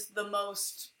feel is the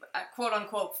most,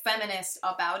 quote-unquote, feminist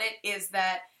about it is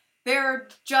that they're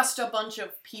just a bunch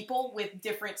of people with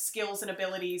different skills and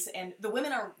abilities, and the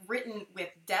women are written with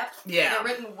depth. Yeah. They're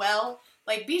written well.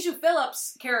 Like, Bijou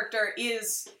Phillips' character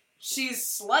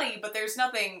she's slutty, but there's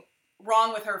nothing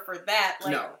wrong with her for that.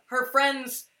 Like, her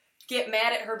friends get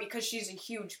mad at her because she's a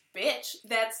huge bitch.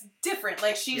 That's different.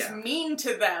 Like, she's mean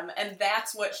to them, and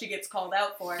that's what she gets called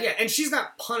out for. Yeah, and she's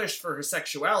not punished for her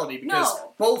sexuality, because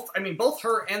both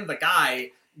her and the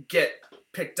guy get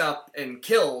picked up and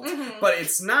killed, but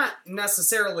it's not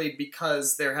necessarily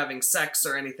because they're having sex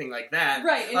or anything like that.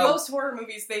 Right, in most horror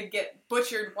movies, they'd get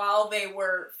butchered while they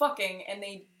were fucking, and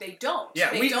they don't.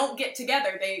 Yeah, they don't get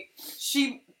together.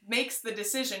 She makes the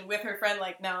decision with her friend,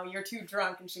 like, no, you're too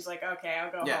drunk, and she's like, okay,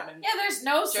 I'll go home and there's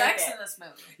no sex in this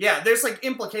movie. Yeah, there's, like,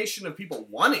 implication of people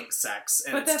wanting sex,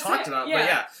 and it's talked about, but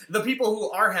yeah, the people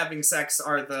who are having sex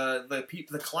are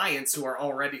the clients who are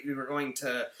going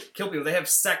to kill people. They have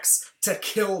sex to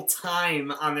kill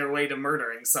time on their way to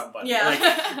murdering somebody.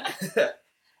 Yeah. Like,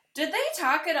 did they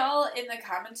talk at all in the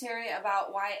commentary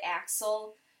about why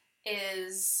Axel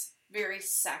is very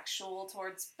sexual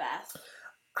towards Beth?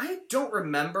 I don't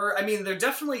remember. I mean, there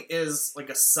definitely is, like,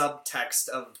 a subtext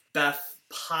of Beth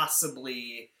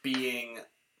possibly being,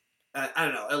 I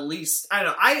don't know, at least, I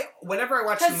don't know. Whenever I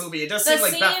watch the movie, it does seem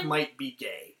like Beth might be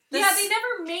gay. Yeah, they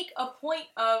never make a point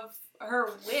of her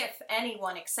with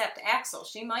anyone except Axel.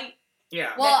 She might...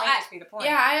 Yeah. Well, that might just be the point.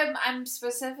 Yeah, I'm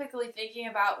specifically thinking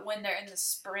about when they're in the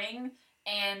spring,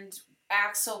 and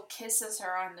Axel kisses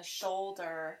her on the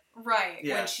shoulder. Right.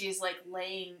 Yeah. When she's, like,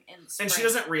 laying in the spring. And she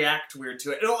doesn't react weird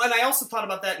to it. And I also thought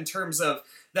about that in terms of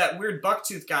that weird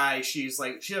bucktooth guy. She's,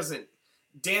 like, she doesn't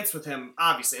dance with him,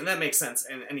 obviously, and that makes sense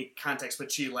in any context, but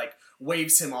she, like,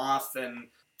 waves him off and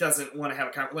doesn't want to have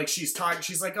a conversation. Like,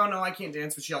 she's like, oh no, I can't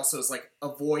dance, but she also is, like,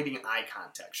 avoiding eye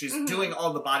contact. She's doing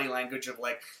all the body language of,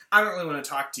 like, I don't really want to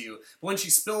talk to you. But when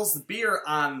she spills the beer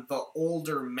on the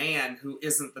older man who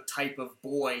isn't the type of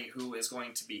boy who is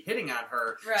going to be hitting on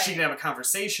her, she can have a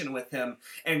conversation with him,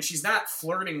 and she's not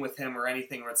flirting with him or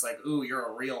anything where it's like, ooh, you're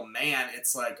a real man.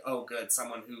 It's like, oh good,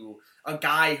 a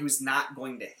guy who's not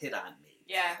going to hit on me.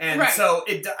 Yeah. And so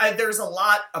there's a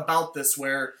lot about this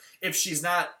where if she's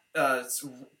not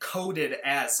coded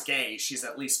as gay, she's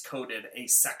at least coded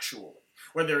asexually,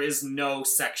 where there is no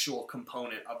sexual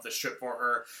component of the strip for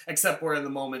her, except where in the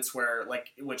moments where, like,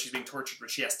 when she's being tortured, where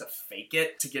she has to fake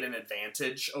it to get an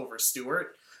advantage over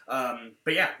Stuart.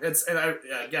 But yeah,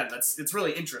 it's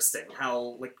really interesting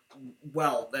how, like,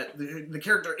 well, that the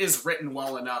character is written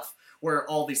well enough where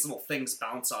all these little things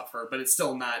bounce off her, but it's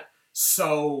still not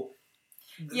so...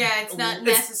 Yeah, it's not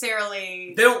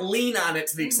necessarily... They don't lean on it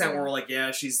to the extent where we're like,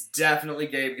 yeah, she's definitely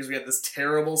gay because we had this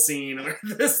terrible scene where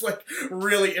this, like,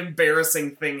 really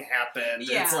embarrassing thing happened.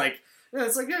 Yeah. It's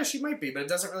like, yeah, she might be, but it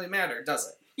doesn't really matter, does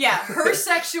it? Yeah, her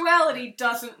sexuality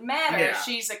doesn't matter. Yeah.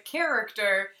 She's a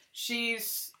character.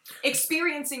 She's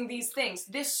experiencing these things.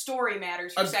 This story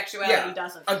matters. Her sexuality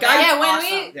doesn't.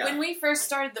 When we first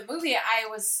started the movie,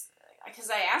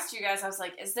 because I asked you guys, I was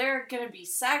like, is there going to be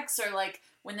sex? Or, like,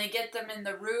 when they get them in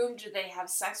the room, do they have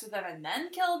sex with them and then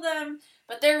kill them?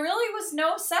 But there really was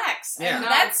no sex. Yeah. And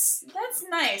that's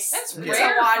nice. That's to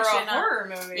rare watch for a in horror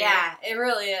movie. Yeah, it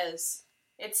really is.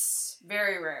 It's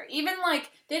very rare. Even,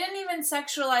 like, they didn't even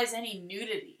sexualize any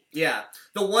nudity. Yeah.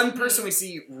 The one person we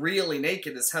see really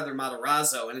naked is Heather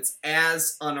Matarazzo, and it's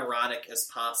as unerotic as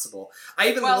possible. I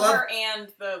even love her and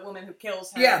the woman who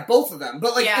kills her. Yeah, both of them.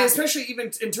 But, like, especially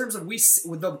even in terms of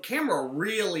the camera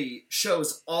really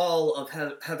shows all of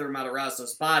Heather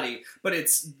Matarazzo's body, but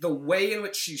it's the way in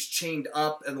which she's chained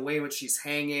up and the way in which she's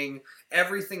hanging.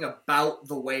 Everything about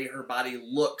the way her body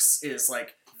looks is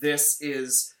like, this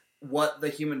is what the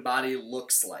human body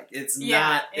looks like. It's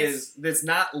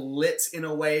not lit in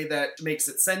a way that makes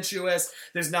it sensuous.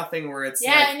 There's nothing where it's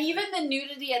like... and even the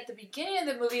nudity at the beginning of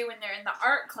the movie when they're in the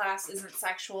art class isn't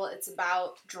sexual. It's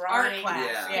about drawing. Art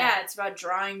class. Yeah, it's about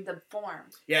drawing the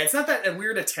form. Yeah, it's not that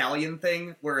weird Italian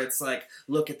thing where it's like,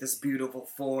 look at this beautiful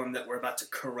form that we're about to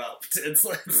corrupt. It's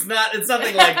like, it's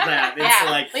nothing like that. It's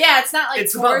like... it's not like...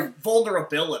 It's about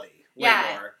vulnerability. Way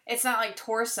more. It's not like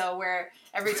Torso where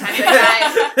every time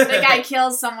the guy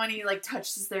kills someone, he, like,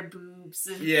 touches their boobs.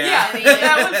 And,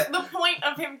 that was the point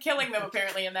of him killing them,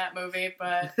 apparently, in that movie,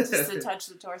 but... just to touch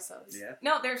the torsos. Yeah.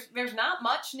 No, there's not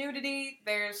much nudity.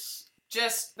 There's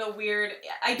just the weird...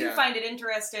 I do find it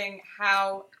interesting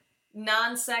how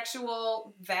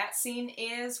non-sexual that scene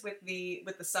is with the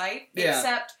scythe, Yeah.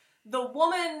 except the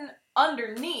woman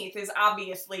underneath is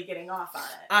obviously getting off on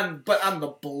it. But on the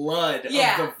blood.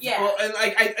 Yeah, of the, yeah. Well,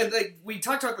 and we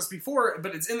talked about this before,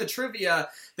 but it's in the trivia.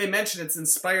 They mention it's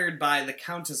inspired by the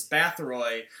Countess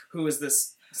Bathory, who is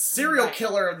this serial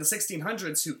killer of the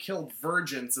 1600s who killed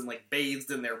virgins and like bathed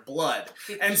in their blood.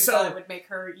 Because and she so thought it would make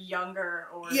her younger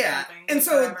or something. And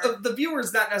so whatever. the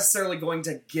viewer's not necessarily going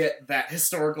to get that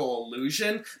historical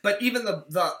illusion, but even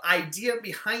the idea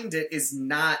behind it is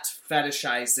not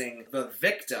fetishizing the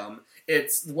victim.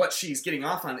 It's what she's getting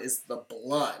off on is the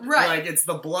blood. Right. Like, it's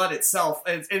the blood itself.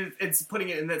 It's putting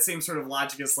it in that same sort of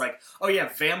logic as like, oh yeah,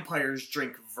 vampires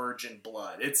drink virgin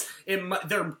blood.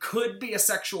 There could be a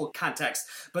sexual context,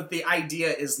 but the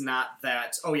idea is not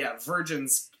that, oh yeah,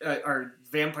 virgins are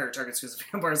vampire targets because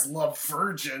vampires love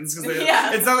virgins.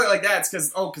 It's not like that. It's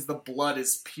because the blood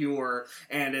is pure,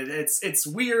 and it's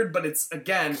weird, but it's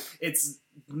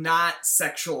not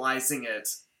sexualizing it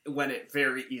when it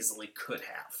very easily could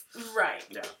have. Right.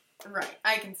 Yeah. Right.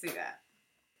 I can see that.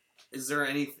 Is there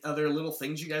any other little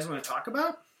things you guys want to talk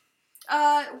about?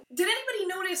 Did anybody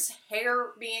notice hair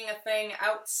being a thing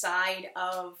outside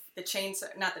of the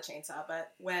chainsaw? Not the chainsaw,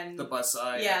 but when... The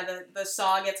buzzsaw. Yeah, the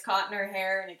saw gets caught in her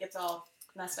hair and it gets all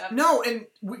messed up. No, and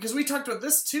because we talked about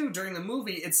this too during the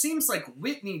movie, it seems like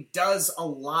Whitney does a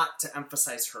lot to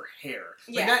emphasize her hair.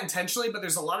 Like, not intentionally, but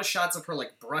there's a lot of shots of her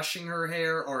like brushing her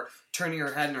hair or turning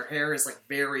her head, and her hair is like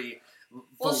very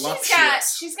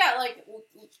voluptuous. She's got like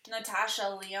Natasha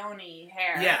Lyonne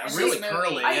hair. Yeah, really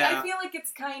curly. I feel like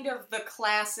it's kind of the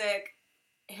classic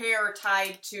hair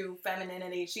tied to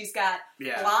femininity. She's got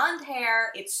blonde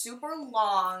hair. It's super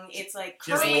long. It's like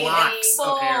curly and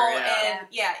full, and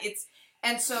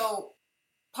and so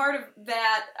part of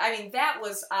that, I mean, that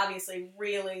was obviously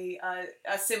really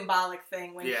a symbolic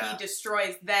thing when he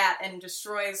destroys that and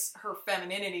destroys her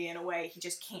femininity in a way he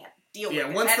just can't deal with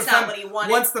it. That's not what he wanted.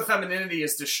 Once the femininity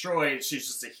is destroyed, she's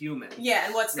just a human. Yeah,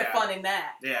 and what's the fun in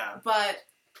that? Yeah. But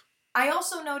I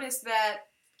also noticed that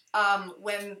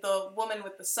when the woman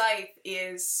with the scythe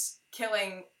is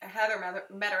killing Heather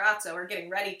Matarazzo, or getting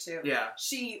ready to,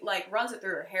 she like runs it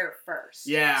through her hair first.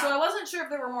 Yeah. So I wasn't sure if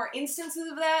there were more instances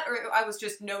of that, or I was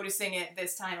just noticing it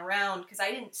this time around, because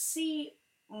I didn't see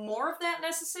more of that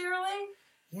necessarily.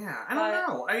 Yeah, I don't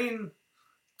know. I mean,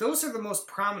 those are the most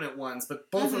prominent ones, but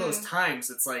both of those times,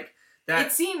 it's like that.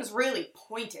 It seems really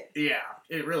pointed. Yeah,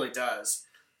 it really does.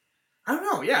 I don't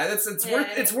know. Yeah,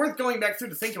 it's worth going back through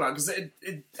to think about, because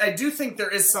I do think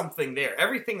there is something there.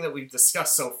 Everything that we've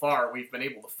discussed so far, we've been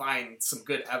able to find some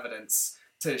good evidence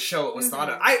to show it was thought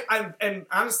of. And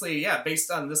honestly,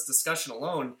 based on this discussion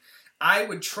alone, I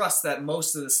would trust that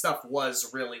most of the stuff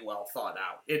was really well thought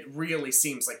out. It really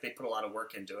seems like they put a lot of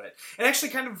work into it. And actually,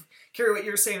 kind of, Carrie, what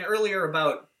you were saying earlier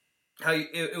about how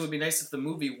it would be nice if the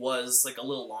movie was like a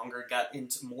little longer, got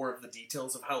into more of the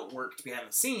details of how it worked behind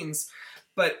the scenes.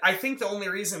 But I think the only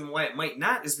reason why it might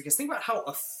not is because think about how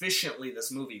efficiently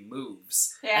this movie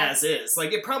moves as is.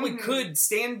 Like, it probably could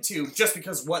stand to, just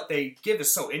because what they give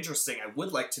is so interesting, I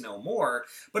would like to know more.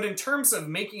 But in terms of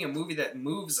making a movie that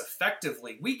moves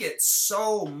effectively, we get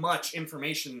so much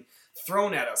information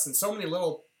thrown at us and so many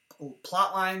little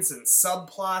plot lines and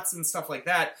subplots and stuff like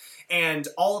that. And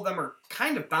all of them are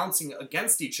kind of bouncing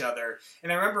against each other.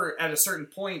 And I remember at a certain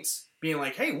point being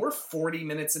like, hey, we're 40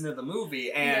 minutes into the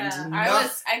movie, and I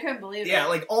couldn't believe it. Yeah,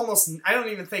 like almost, I don't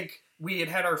even think we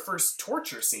had our first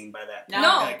torture scene by that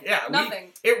point. No,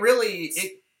 nothing.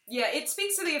 It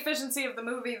speaks to the efficiency of the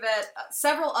movie that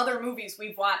several other movies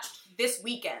we've watched this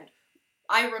weekend,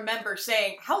 I remember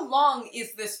saying, how long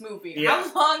is this movie? Yeah.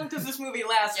 How long does this movie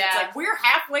last? Yeah. It's like, we're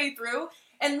halfway through.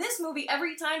 And this movie,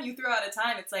 every time you throw out a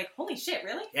time, it's like, holy shit,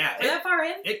 really? Yeah. We're that far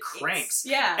in? It cranks.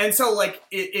 Yeah. And so, like,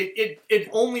 it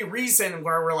only reason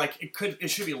where we're like, it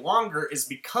should be longer is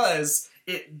because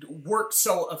it worked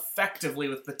so effectively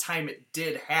with the time it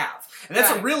did have. And that's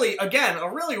a really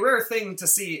rare thing to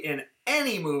see in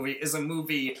any movie, is a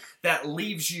movie that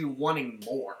leaves you wanting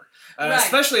more.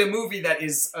 Especially a movie that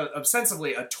is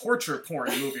ostensibly a torture porn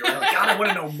movie, where you're like, God, I want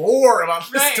to know more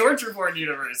about this torture porn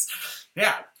universe.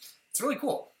 Yeah. It's really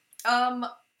cool.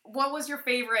 What was your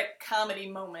favorite comedy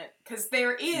moment? Because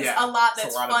there is a lot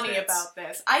that's funny about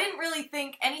this. I didn't really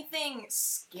think anything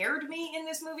scared me in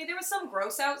this movie. There was some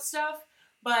gross out stuff,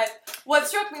 but what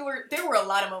struck me were there were a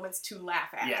lot of moments to laugh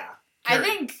at. Yeah. I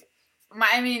think,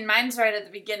 mine's right at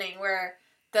the beginning where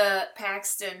the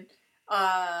Paxton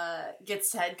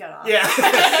gets his head cut off. Yeah.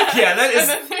 Yeah, that is... And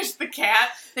then there's the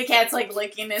cat. The cat's, like,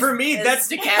 licking his, for me, his that's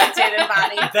decapitated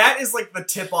body. That is, like, the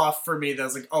tip-off for me that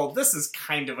was like, oh, this is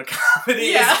kind of a comedy.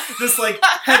 Yeah. Is this, like,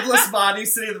 headless body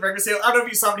sitting at the breakfast table. I don't know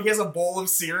if you saw, but he has a bowl of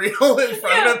cereal in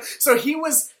front of him. So he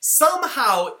was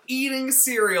somehow eating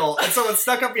cereal, and someone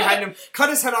stuck up behind him, cut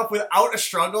his head off without a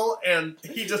struggle, and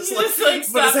he just stopped him,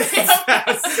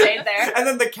 stayed there. And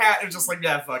then the cat is just like,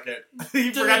 yeah, fuck it.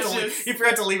 He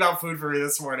forgot to leave out food for me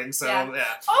this morning, so, yeah.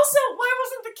 Also, why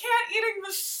wasn't the cat eating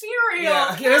the cereal?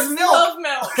 Yeah, it has milk. Love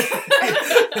milk.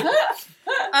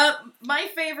 My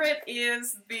favorite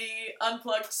is the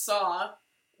unplugged saw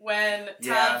when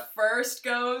Todd first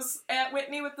goes at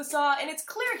Whitney with the saw, and it's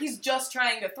clear he's just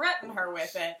trying to threaten her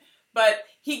with it, but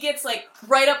he gets, like,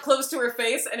 right up close to her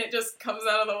face, and it just comes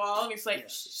out of the wall, and he's like,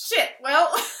 shit,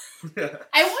 well... I wonder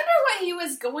what he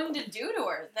was going to do to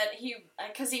her,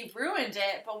 because he ruined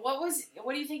it, but what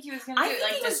do you think he was going to do? I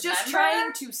think he was just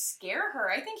trying to scare her.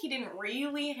 I think he didn't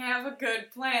really have a good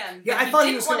plan. Yeah, I thought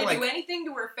he was going to like, do anything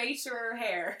to her face or her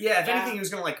hair. Yeah, if anything, he was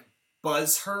going to, like,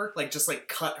 buzz her, like, just, like,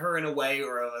 cut her in a way,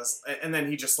 and then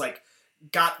he just, like,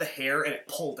 got the hair and it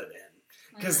pulled it in.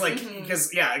 Because I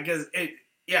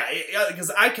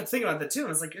kept thinking about that too, and I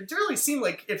was like, it really seemed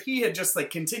like if he had just,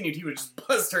 like, continued, he would just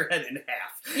buzzed her head in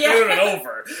half. Yeah. It would have been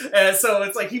over. So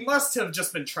it's like, he must have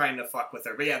just been trying to fuck with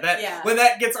her. But when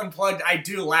that gthis unplugged, I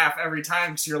do laugh every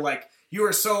time, because you're like, you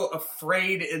were so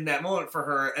afraid in that moment for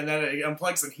her, and then it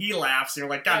unplugs and he laughs, and you're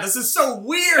like, God, this is so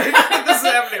weird that this is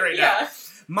happening right now.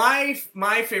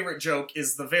 My favorite joke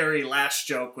is the very last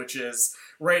joke, which is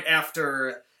right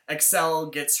after Excel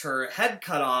gets her head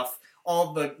cut off,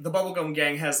 all the Bubblegum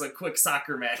Gang has a quick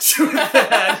soccer match with the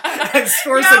head and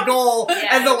scores a goal,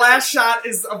 and the last shot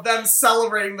is of them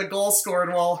celebrating the goal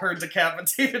scored while her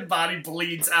decapitated body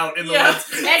bleeds out in the woods.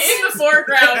 That's in the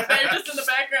foreground. They're just in the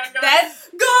background going,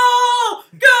 go!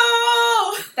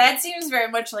 Go! That seems very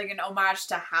much like an homage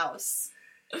to House.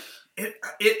 It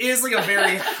is like a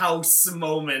very House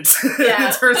moment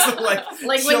in terms of like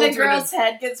when the girl's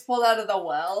head gets pulled out of the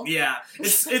well. Yeah,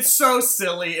 it's so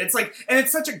silly. It's like, and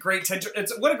it's such a great tension.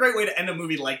 What a great way to end a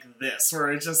movie like this,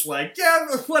 where it's just like, yeah,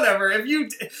 whatever.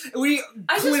 We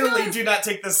clearly do not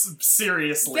take this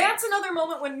seriously. That's another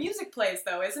moment when music plays,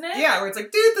 though, isn't it? Yeah, where it's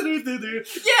like do do do do.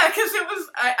 Yeah, because it was.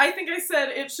 I think I said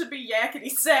it should be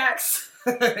yakety sax.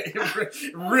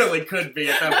 It really could be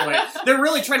at that point. They're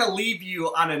really trying to leave you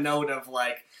on a note of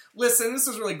like, listen, this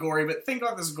is really gory, but think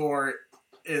about this gore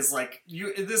is like,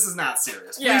 this is not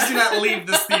serious. Please do not leave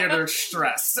this theater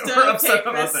stressed or upset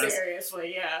about this.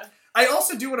 Seriously, yeah. I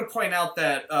also do want to point out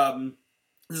that,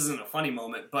 this isn't a funny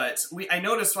moment, but I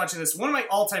noticed watching this, one of my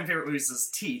all-time favorite movies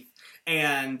is Teeth,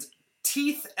 and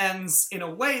Teeth ends in a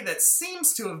way that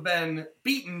seems to have been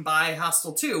beaten by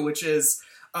Hostel 2, which is,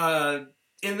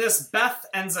 in this, Beth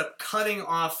ends up cutting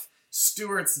off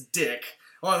Stuart's dick.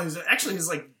 Well, actually his,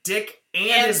 like, dick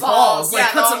and his balls. Like,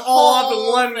 cuts it all up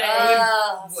in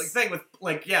one thing with,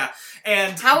 like,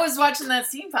 And how was watching that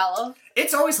scene, Paolo?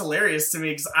 It's always hilarious to me,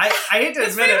 because I hate to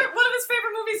admit it. One of his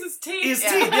favorite movies is Teeth.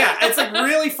 It's, like,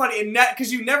 really funny,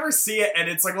 because you never see it, and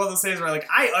it's, like, one of those things where, like,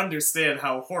 I understand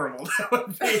how horrible that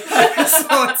would be.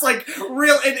 So it's, like,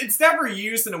 it's never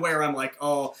used in a way where I'm like,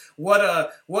 oh, what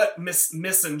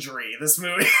misandry this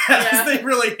movie has. Yeah. They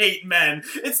really hate men.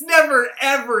 It's never,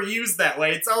 ever used that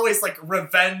way. It's always, like,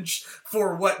 revenge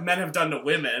for what men have done to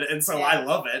women, and so I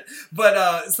love it.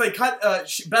 But, so they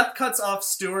Beth cuts off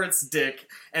Stuart's dick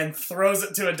and throws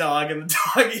it to a dog, and the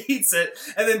dog eats it,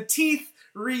 and then Teeth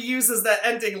reuses that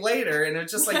ending later, and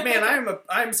it's just like, man,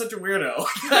 I'm such a weirdo.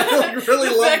 I really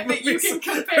the love fact that you can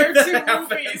compare two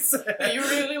movies that you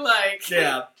really like.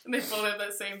 Yeah. And they both have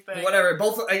that same thing. Whatever.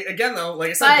 Both, again though,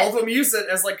 like I said, both of them use it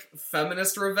as like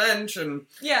feminist revenge, and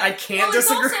I can't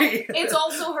disagree. It's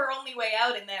also her only way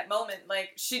out in that moment.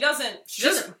 Like, she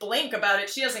doesn't blink about it.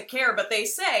 She doesn't care, but they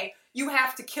say, you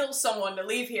have to kill someone to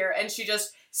leave here, and she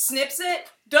just snips it,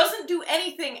 doesn't do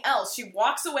anything else. She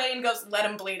walks away and goes, let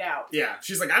him bleed out. Yeah,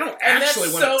 she's like, I don't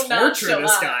actually want to torture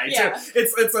this guy. Yeah. Too.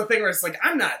 It's a thing where it's like,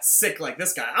 I'm not sick like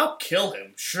this guy. I'll kill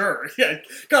him, sure. Yeah,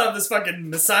 got off this fucking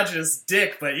misogynist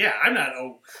dick, but yeah, I'm not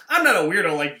a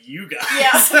weirdo like you guys. Yeah.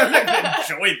 I'm not gonna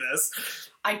enjoy this.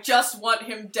 I just want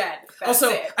him dead. That's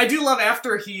also, it. I do love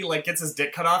after he, like, gets his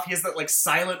dick cut off, he has that, like,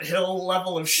 Silent Hill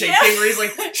level of shaking where he's,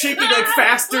 like, shaking, like,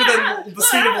 faster than the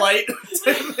speed of light.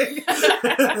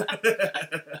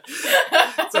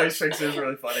 So he shakes it. It's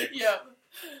really funny. Yeah.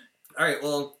 Alright,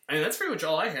 well, I mean, that's pretty much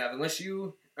all I have, unless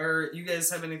you guys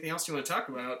have anything else you want to talk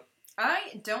about.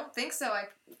 I don't think so.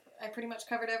 I pretty much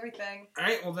covered everything. All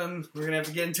right, well then we're gonna have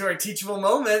to get into our teachable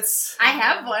moments. I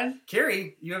have one.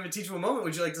 Carrie, you have a teachable moment.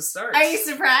 Would you like to start? Are you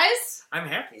surprised? I'm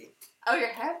happy. Oh, you're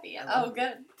happy. Oh,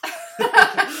 good.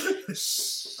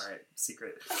 All right,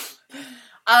 secret.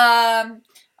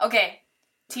 Okay.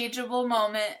 Teachable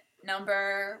moment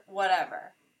number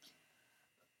whatever.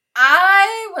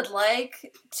 I would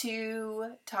like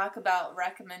to talk about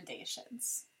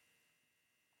recommendations.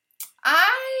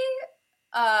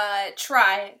 I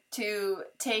try to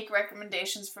take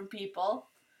recommendations from people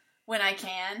when I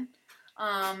can.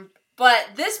 But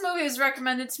this movie was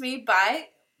recommended to me by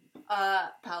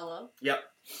Paolo. Yep.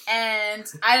 And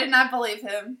I did not believe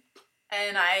him.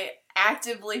 And I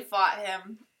actively fought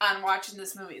him on watching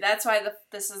this movie. That's why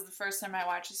this is the first time I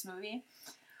watched this movie.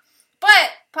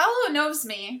 But Paolo knows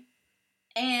me,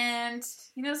 and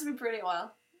he knows me pretty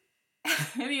well.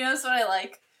 And he knows what I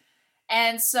like.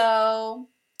 And so,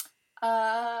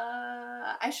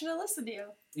 I should have listened to you.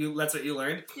 That's what you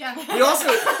learned? Yeah. We've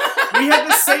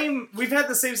had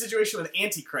the same situation with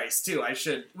Antichrist, too. We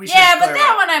should but that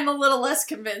clarify. one I'm a little less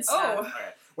convinced of. All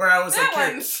right. Where I was like,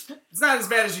 Carrie, it's not as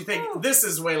bad as you think. This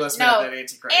is way less bad than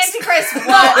Antichrist. Antichrist.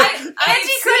 I've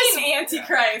seen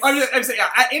Antichrist. I'm saying,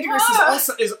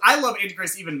 Antichrist is I love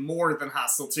Antichrist even more than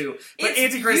Hostel, too. But It's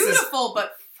Antichrist beautiful,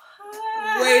 but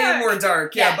is way more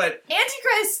dark. Yeah, but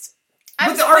Antichrist.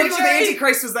 But the argument with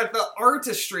Antichrist is that the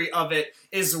artistry of it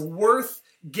is worth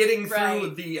getting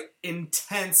through the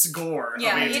intense gore of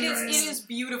Antichrist. it is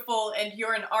beautiful, and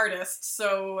you're an artist,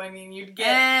 so, I mean, you'd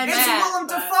get It's Willem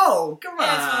Dafoe! Come on!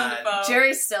 Yeah, it's Willem Dafoe.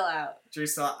 Jury's still out.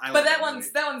 But that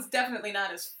one's definitely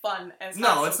not as fun as No,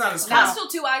 Hostel it's not 2. as fun. Hostel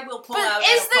 2 I will pull out at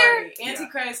a party.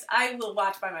 Antichrist I will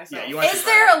watch by myself. Is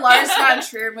there a Lars von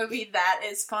Trier movie that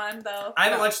is fun, though? I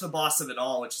haven't watched The Boss of It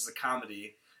All, which is a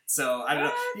comedy. So, I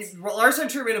don't know. Lars von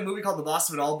Trier made a movie called The Boss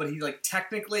of It All, but he,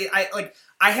 technically... I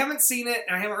haven't seen it,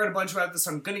 and I haven't read a bunch about this,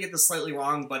 so I'm going to get this slightly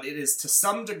wrong, but it is, to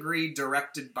some degree,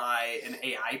 directed by an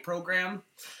AI program.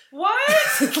 What?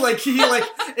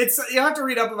 It's... You'll have to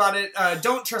read up about it.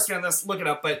 Don't trust me on this. Look it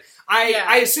up, but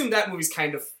I assume that movie's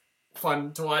kind of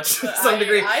fun to watch, to some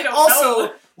degree. I don't also,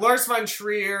 know. Lars von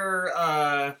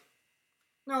Trier...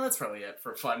 No, that's probably it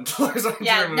for fun. Lars von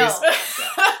Trier movies. No.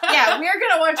 Yeah, we're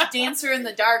going to watch Dancer in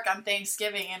the Dark on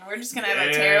Thanksgiving, and we're just going to have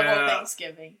a terrible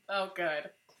Thanksgiving. Oh, good.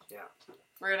 Yeah.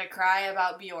 We're going to cry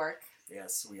about Bjork.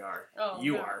 Yes, we are. Oh,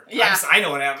 you no. are. Yeah. I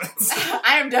know what happens.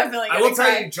 I am definitely going I to will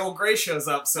tell you, Joel Grey shows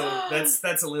up, so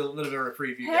that's a little bit of a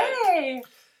reprieve you get. Hey!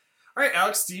 All right,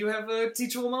 Alex, do you have a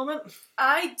teachable moment?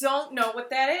 I don't know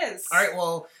what that is. All right,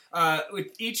 well, with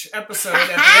each episode, at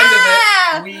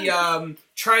the end of it, we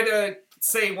try to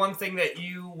say one thing that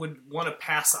you would want to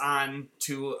pass on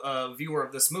to a viewer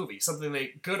of this movie. Something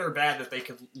good or bad that they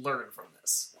could learn from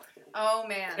this. Oh,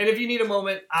 man. And if you need a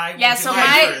moment, I will Yeah, do so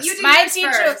first.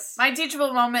 my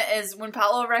teachable moment is when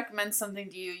Paolo recommends something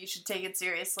to you, you should take it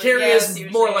seriously. Carrie is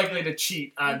more likely to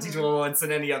cheat on teachable moments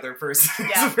than any other person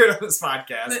who's appeared on this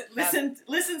podcast.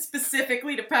 Listen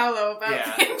specifically to Paolo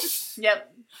about things.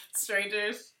 Yep.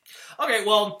 Strangers. Okay,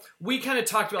 well, we kind of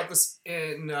talked about this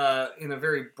in a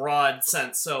very broad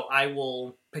sense, so I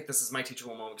will pick this as my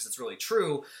teachable moment because it's really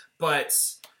true, but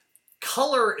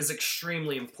color is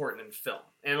extremely important in film.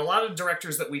 And a lot of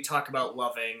directors that we talk about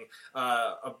loving,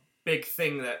 a big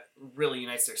thing that really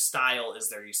unites their style is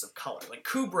their use of color. Like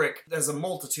Kubrick has a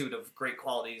multitude of great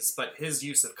qualities, but his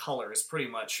use of color is pretty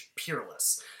much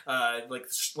peerless.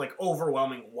 Like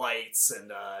overwhelming whites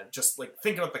and just like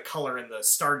think about the color in the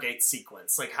Stargate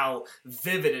sequence, like how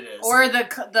vivid it is. Or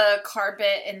the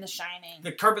carpet in The Shining.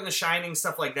 The carpet in The Shining,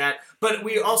 stuff like that. But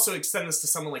we also extend this to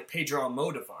someone like Pedro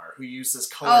Almodovar, who uses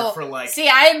color for like... See,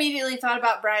 I immediately thought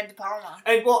about Brian De Palma.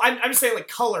 And well, I'm just saying like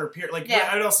color, I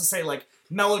would also say like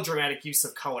melodramatic use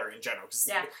of color in general. Because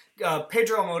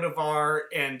Pedro Almodovar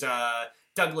and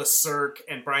Douglas Sirk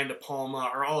and Brian De Palma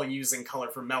are all using color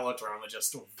for melodrama,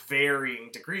 just varying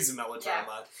degrees of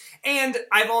melodrama. Yeah. And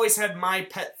I've always had my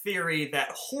pet theory that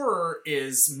horror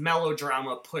is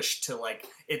melodrama pushed to like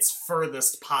its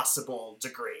furthest possible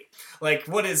degree. Like,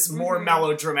 what is more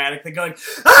melodramatic than going,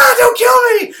 don't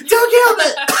kill me! Don't kill me!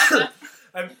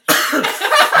 Look at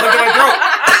my throat.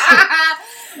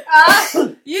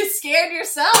 You scared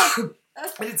yourself. I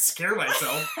didn't scare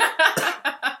myself.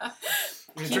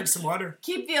 Drink some water.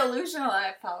 Keep the illusion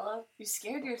alive, Paolo. You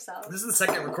scared yourself. This is the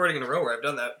second recording in a row where I've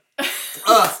done that.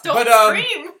 Don't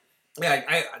scream.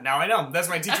 Yeah, now I know. That's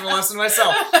my teachable lesson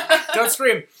myself. Don't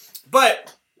scream.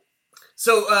 But,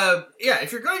 so,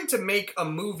 if you're going to make a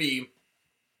movie,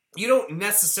 you don't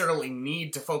necessarily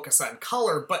need to focus on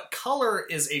color, but color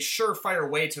is a surefire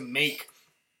way to make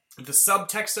the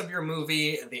subtext of your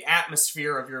movie, the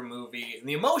atmosphere of your movie, and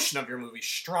the emotion of your movie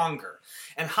stronger.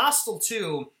 And Hostel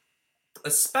 2,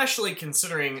 especially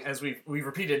considering, as we've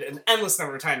repeated an endless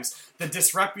number of times, the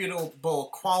disreputable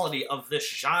quality of this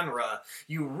genre,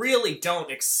 you really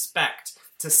don't expect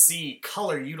to see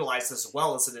color utilized as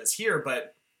well as it is here.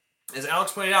 But as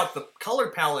Alex pointed out, the color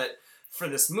palette for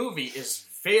this movie is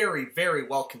very, very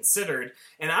well considered.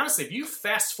 And honestly, if you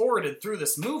fast forwarded through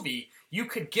this movie, you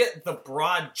could get the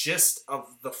broad gist of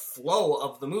the flow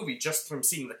of the movie just from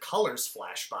seeing the colors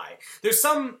flash by. There's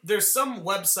some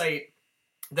website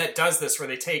that does this where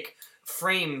they take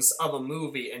frames of a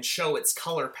movie and show its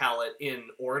color palette in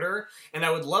order, and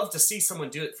I would love to see someone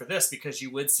do it for this, because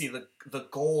you would see the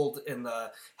gold and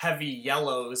the heavy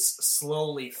yellows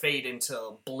slowly fade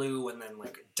into blue and then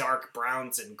like dark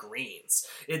browns and greens.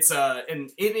 It's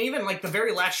and even like the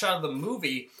very last shot of the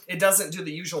movie, it doesn't do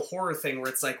the usual horror thing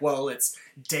where it's like, well, it's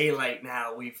daylight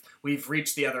now, we've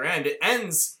reached the other end. It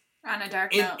ends on a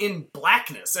dark note. In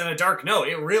blackness and a dark note.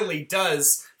 It really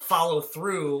does follow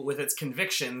through with its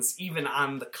convictions, even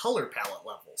on the color palette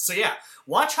level. So yeah,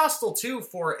 watch Hostel 2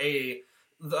 for a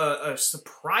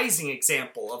surprising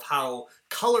example of how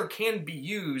color can be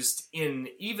used in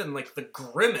even like the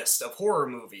grimmest of horror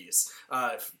movies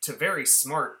to very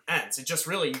smart ends. It just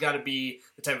really, you got to be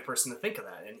the type of person to think of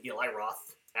that, and Eli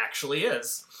Roth actually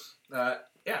is.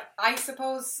 Yeah. I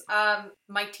suppose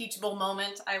my teachable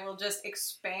moment, I will just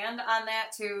expand on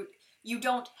that to, you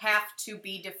don't have to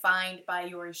be defined by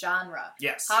your genre.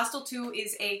 Yes. Hostel 2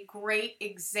 is a great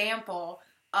example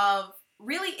of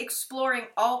really exploring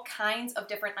all kinds of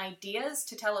different ideas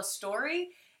to tell a story.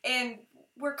 And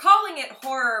we're calling it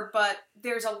horror, but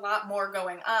there's a lot more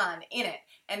going on in it.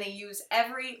 And they use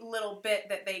every little bit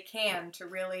that they can to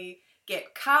really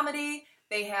get comedy.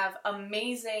 They have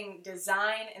amazing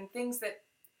design and things that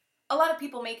a lot of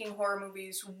people making horror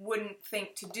movies wouldn't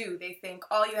think to do. They think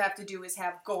all you have to do is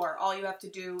have gore. All you have to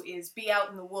do is be out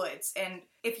in the woods. And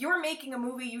if you're making a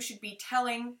movie, you should be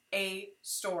telling a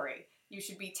story. You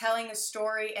should be telling a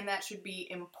story, and that should be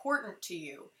important to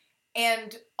you.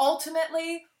 And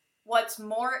ultimately, what's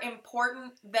more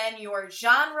important than your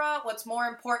genre, what's more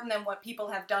important than what people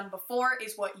have done before,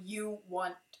 is what you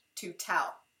want to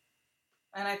tell.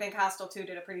 And I think Hostel 2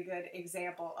 did a pretty good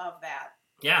example of that.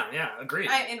 Yeah, agreed.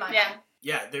 In my mind.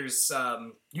 Yeah, there's,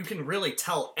 you can really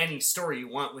tell any story you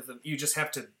want with you just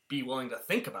have to be willing to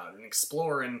think about it and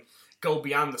explore and go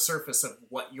beyond the surface of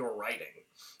what you're writing.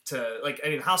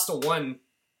 Hostel 1,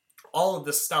 all of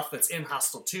the stuff that's in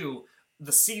Hostel 2,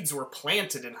 the seeds were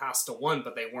planted in Hostel 1,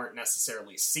 but they weren't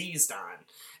necessarily seized on.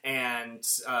 And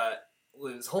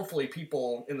hopefully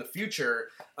people in the future,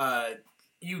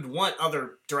 you'd want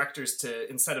other directors to,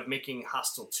 instead of making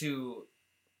Hostel 2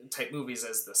 type movies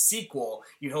as the sequel,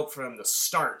 you'd hope for them to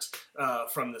start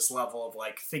from this level of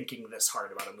like thinking this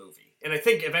hard about a movie. And I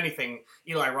think, if anything,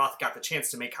 Eli Roth got the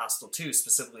chance to make Hostel 2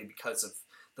 specifically because of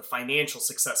the financial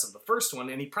success of the first one,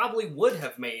 and he probably would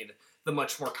have made the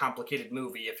much more complicated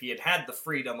movie if he had had the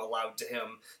freedom allowed to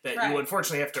him that you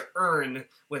unfortunately have to earn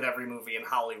with every movie in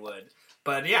Hollywood.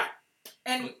 But yeah.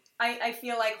 And I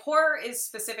feel like horror is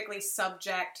specifically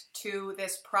subject to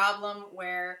this problem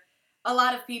where a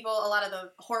lot of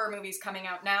the horror movies coming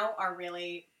out now are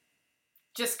really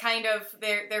just kind of,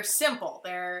 they're simple.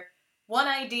 They're one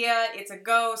idea, it's a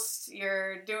ghost,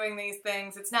 you're doing these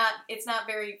things. It's not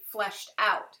very fleshed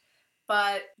out.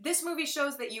 But this movie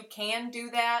shows that you can do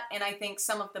that, and I think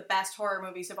some of the best horror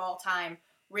movies of all time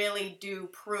really do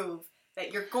prove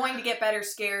that you're going to get better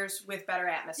scares with better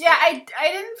atmosphere. Yeah,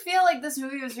 I didn't feel like this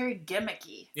movie was very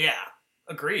gimmicky. Yeah,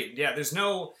 agreed. Yeah, there's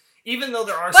no... Even though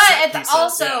there are set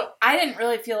pieces, I didn't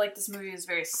really feel like this movie was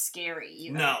very scary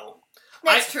either. No.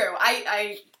 That's true.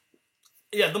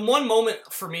 Yeah, the one moment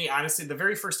for me, honestly, the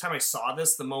very first time I saw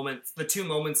this, the two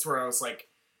moments where I was like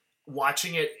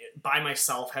watching it by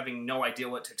myself, having no idea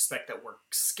what to expect that were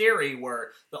scary,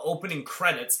 were the opening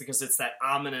credits, because it's that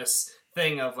ominous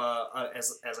thing of,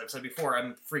 as I've said before,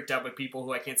 I'm freaked out by people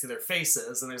who I can't see their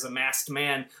faces, and there's a masked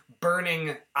man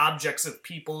burning objects of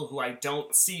people who I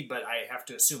don't see, but I have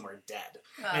to assume are dead.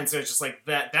 And so it's just like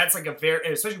that's like a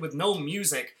very, especially with no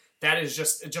music, that is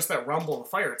just that rumble of the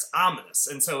fire. It's ominous.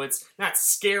 And so it's not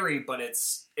scary, but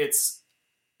it's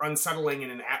unsettling in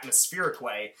an atmospheric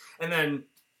way. And then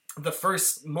the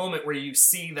first moment where you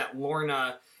see that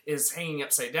Lorna is hanging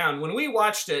upside down, when we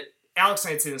watched it, Alex and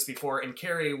I had seen this before, and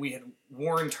Carrie, we had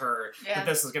warned her that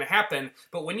this was going to happen.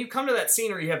 But when you come to that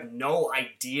scene where you have no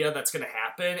idea that's going to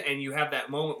happen, and you have that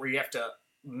moment where you have to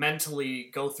mentally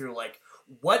go through, like,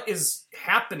 what is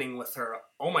happening with her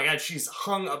oh my god, she's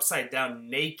hung upside down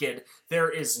naked. There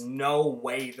is no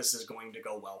way this is going to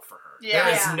go well for her. Yeah.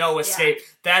 There is no escape. Yeah.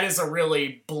 That is a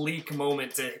really bleak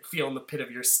moment to feel in the pit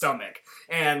of your stomach.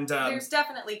 And there's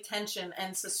definitely tension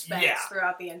and suspense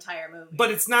throughout the entire movie. But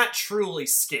it's not truly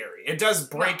scary. It does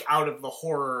break out of the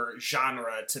horror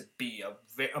genre to be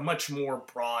a much more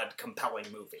broad, compelling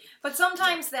movie. But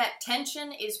sometimes that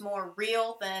tension is more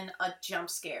real than a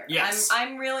jump scare. Yes.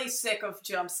 I'm really sick of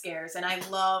jump scares, and I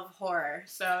love horror.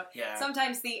 So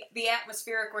sometimes the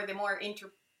atmospheric or the more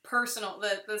interpersonal,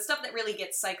 the stuff that really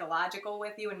gets psychological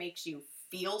with you and makes you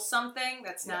feel something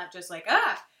that's not just like,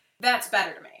 that's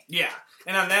better to me. Yeah.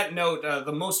 And on that note,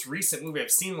 the most recent movie I've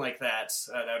seen like that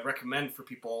I'd recommend for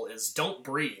people is Don't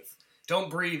Breathe. Don't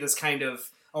Breathe is kind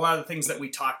of a lot of the things that we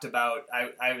talked about.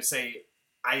 I would say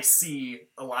I see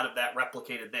a lot of that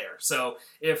replicated there. So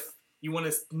if you want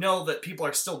to know that people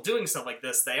are still doing stuff like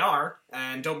this, they are.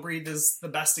 And Don't Breathe is the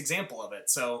best example of it.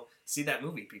 So see that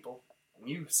movie, people. And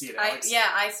you see it, Alex.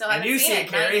 I still haven't and you seen see it,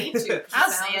 Carrie. I need to.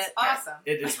 I'll see it. Awesome.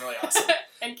 It is really awesome.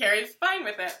 And Carrie's fine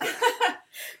with it.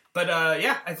 But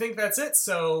I think that's it.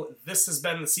 So this has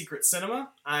been The Secret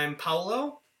Cinema. I'm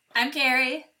Paolo. I'm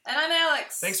Carrie. And I'm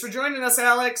Alex. Thanks for joining us,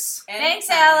 Alex. Thanks,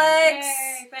 Alex.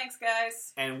 Yay. Thanks,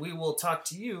 guys. And we will talk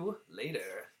to you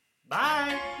later.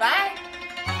 Bye. Bye.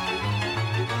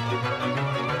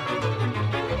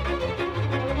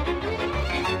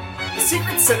 The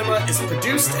Secret Cinema is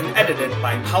produced and edited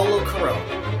by Paolo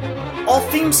Carone. All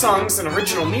theme songs and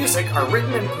original music are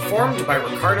written and performed by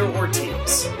Ricardo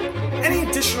Ortiz. Any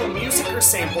additional music or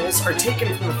samples are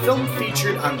taken from the film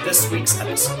featured on this week's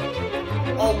episode.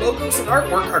 All logos and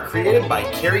artwork are created by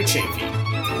Carrie Chafee.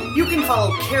 You can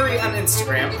follow Carrie on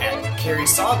Instagram at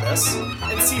CarrieSawThis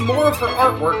and see more of her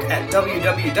artwork at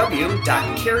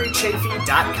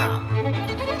www.carriechafee.com.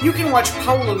 You can watch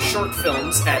Paolo's short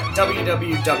films at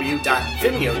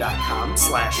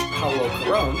www.vimeo.com/Paolo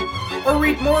Carone or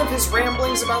read more of his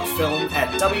ramblings about film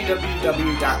at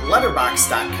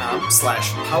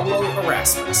www.letterboxd.com/Paolo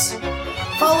Erasmus.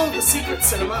 Follow The Secret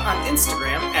Cinema on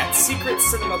Instagram at Secret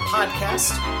Cinema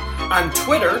Podcast, on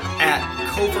Twitter at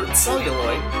Covert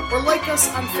Celluloid, or like us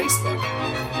on Facebook.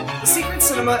 The Secret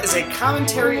Cinema is a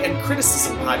commentary and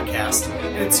criticism podcast,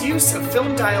 and its use of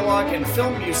film dialogue and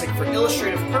film music for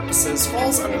illustrative purposes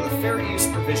falls under the fair use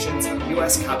provisions of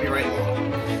U.S. copyright law.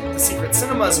 The Secret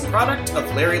Cinema is a product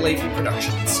of Larry Leahy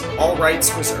Productions. All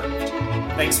rights reserved.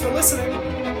 Thanks for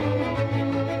listening.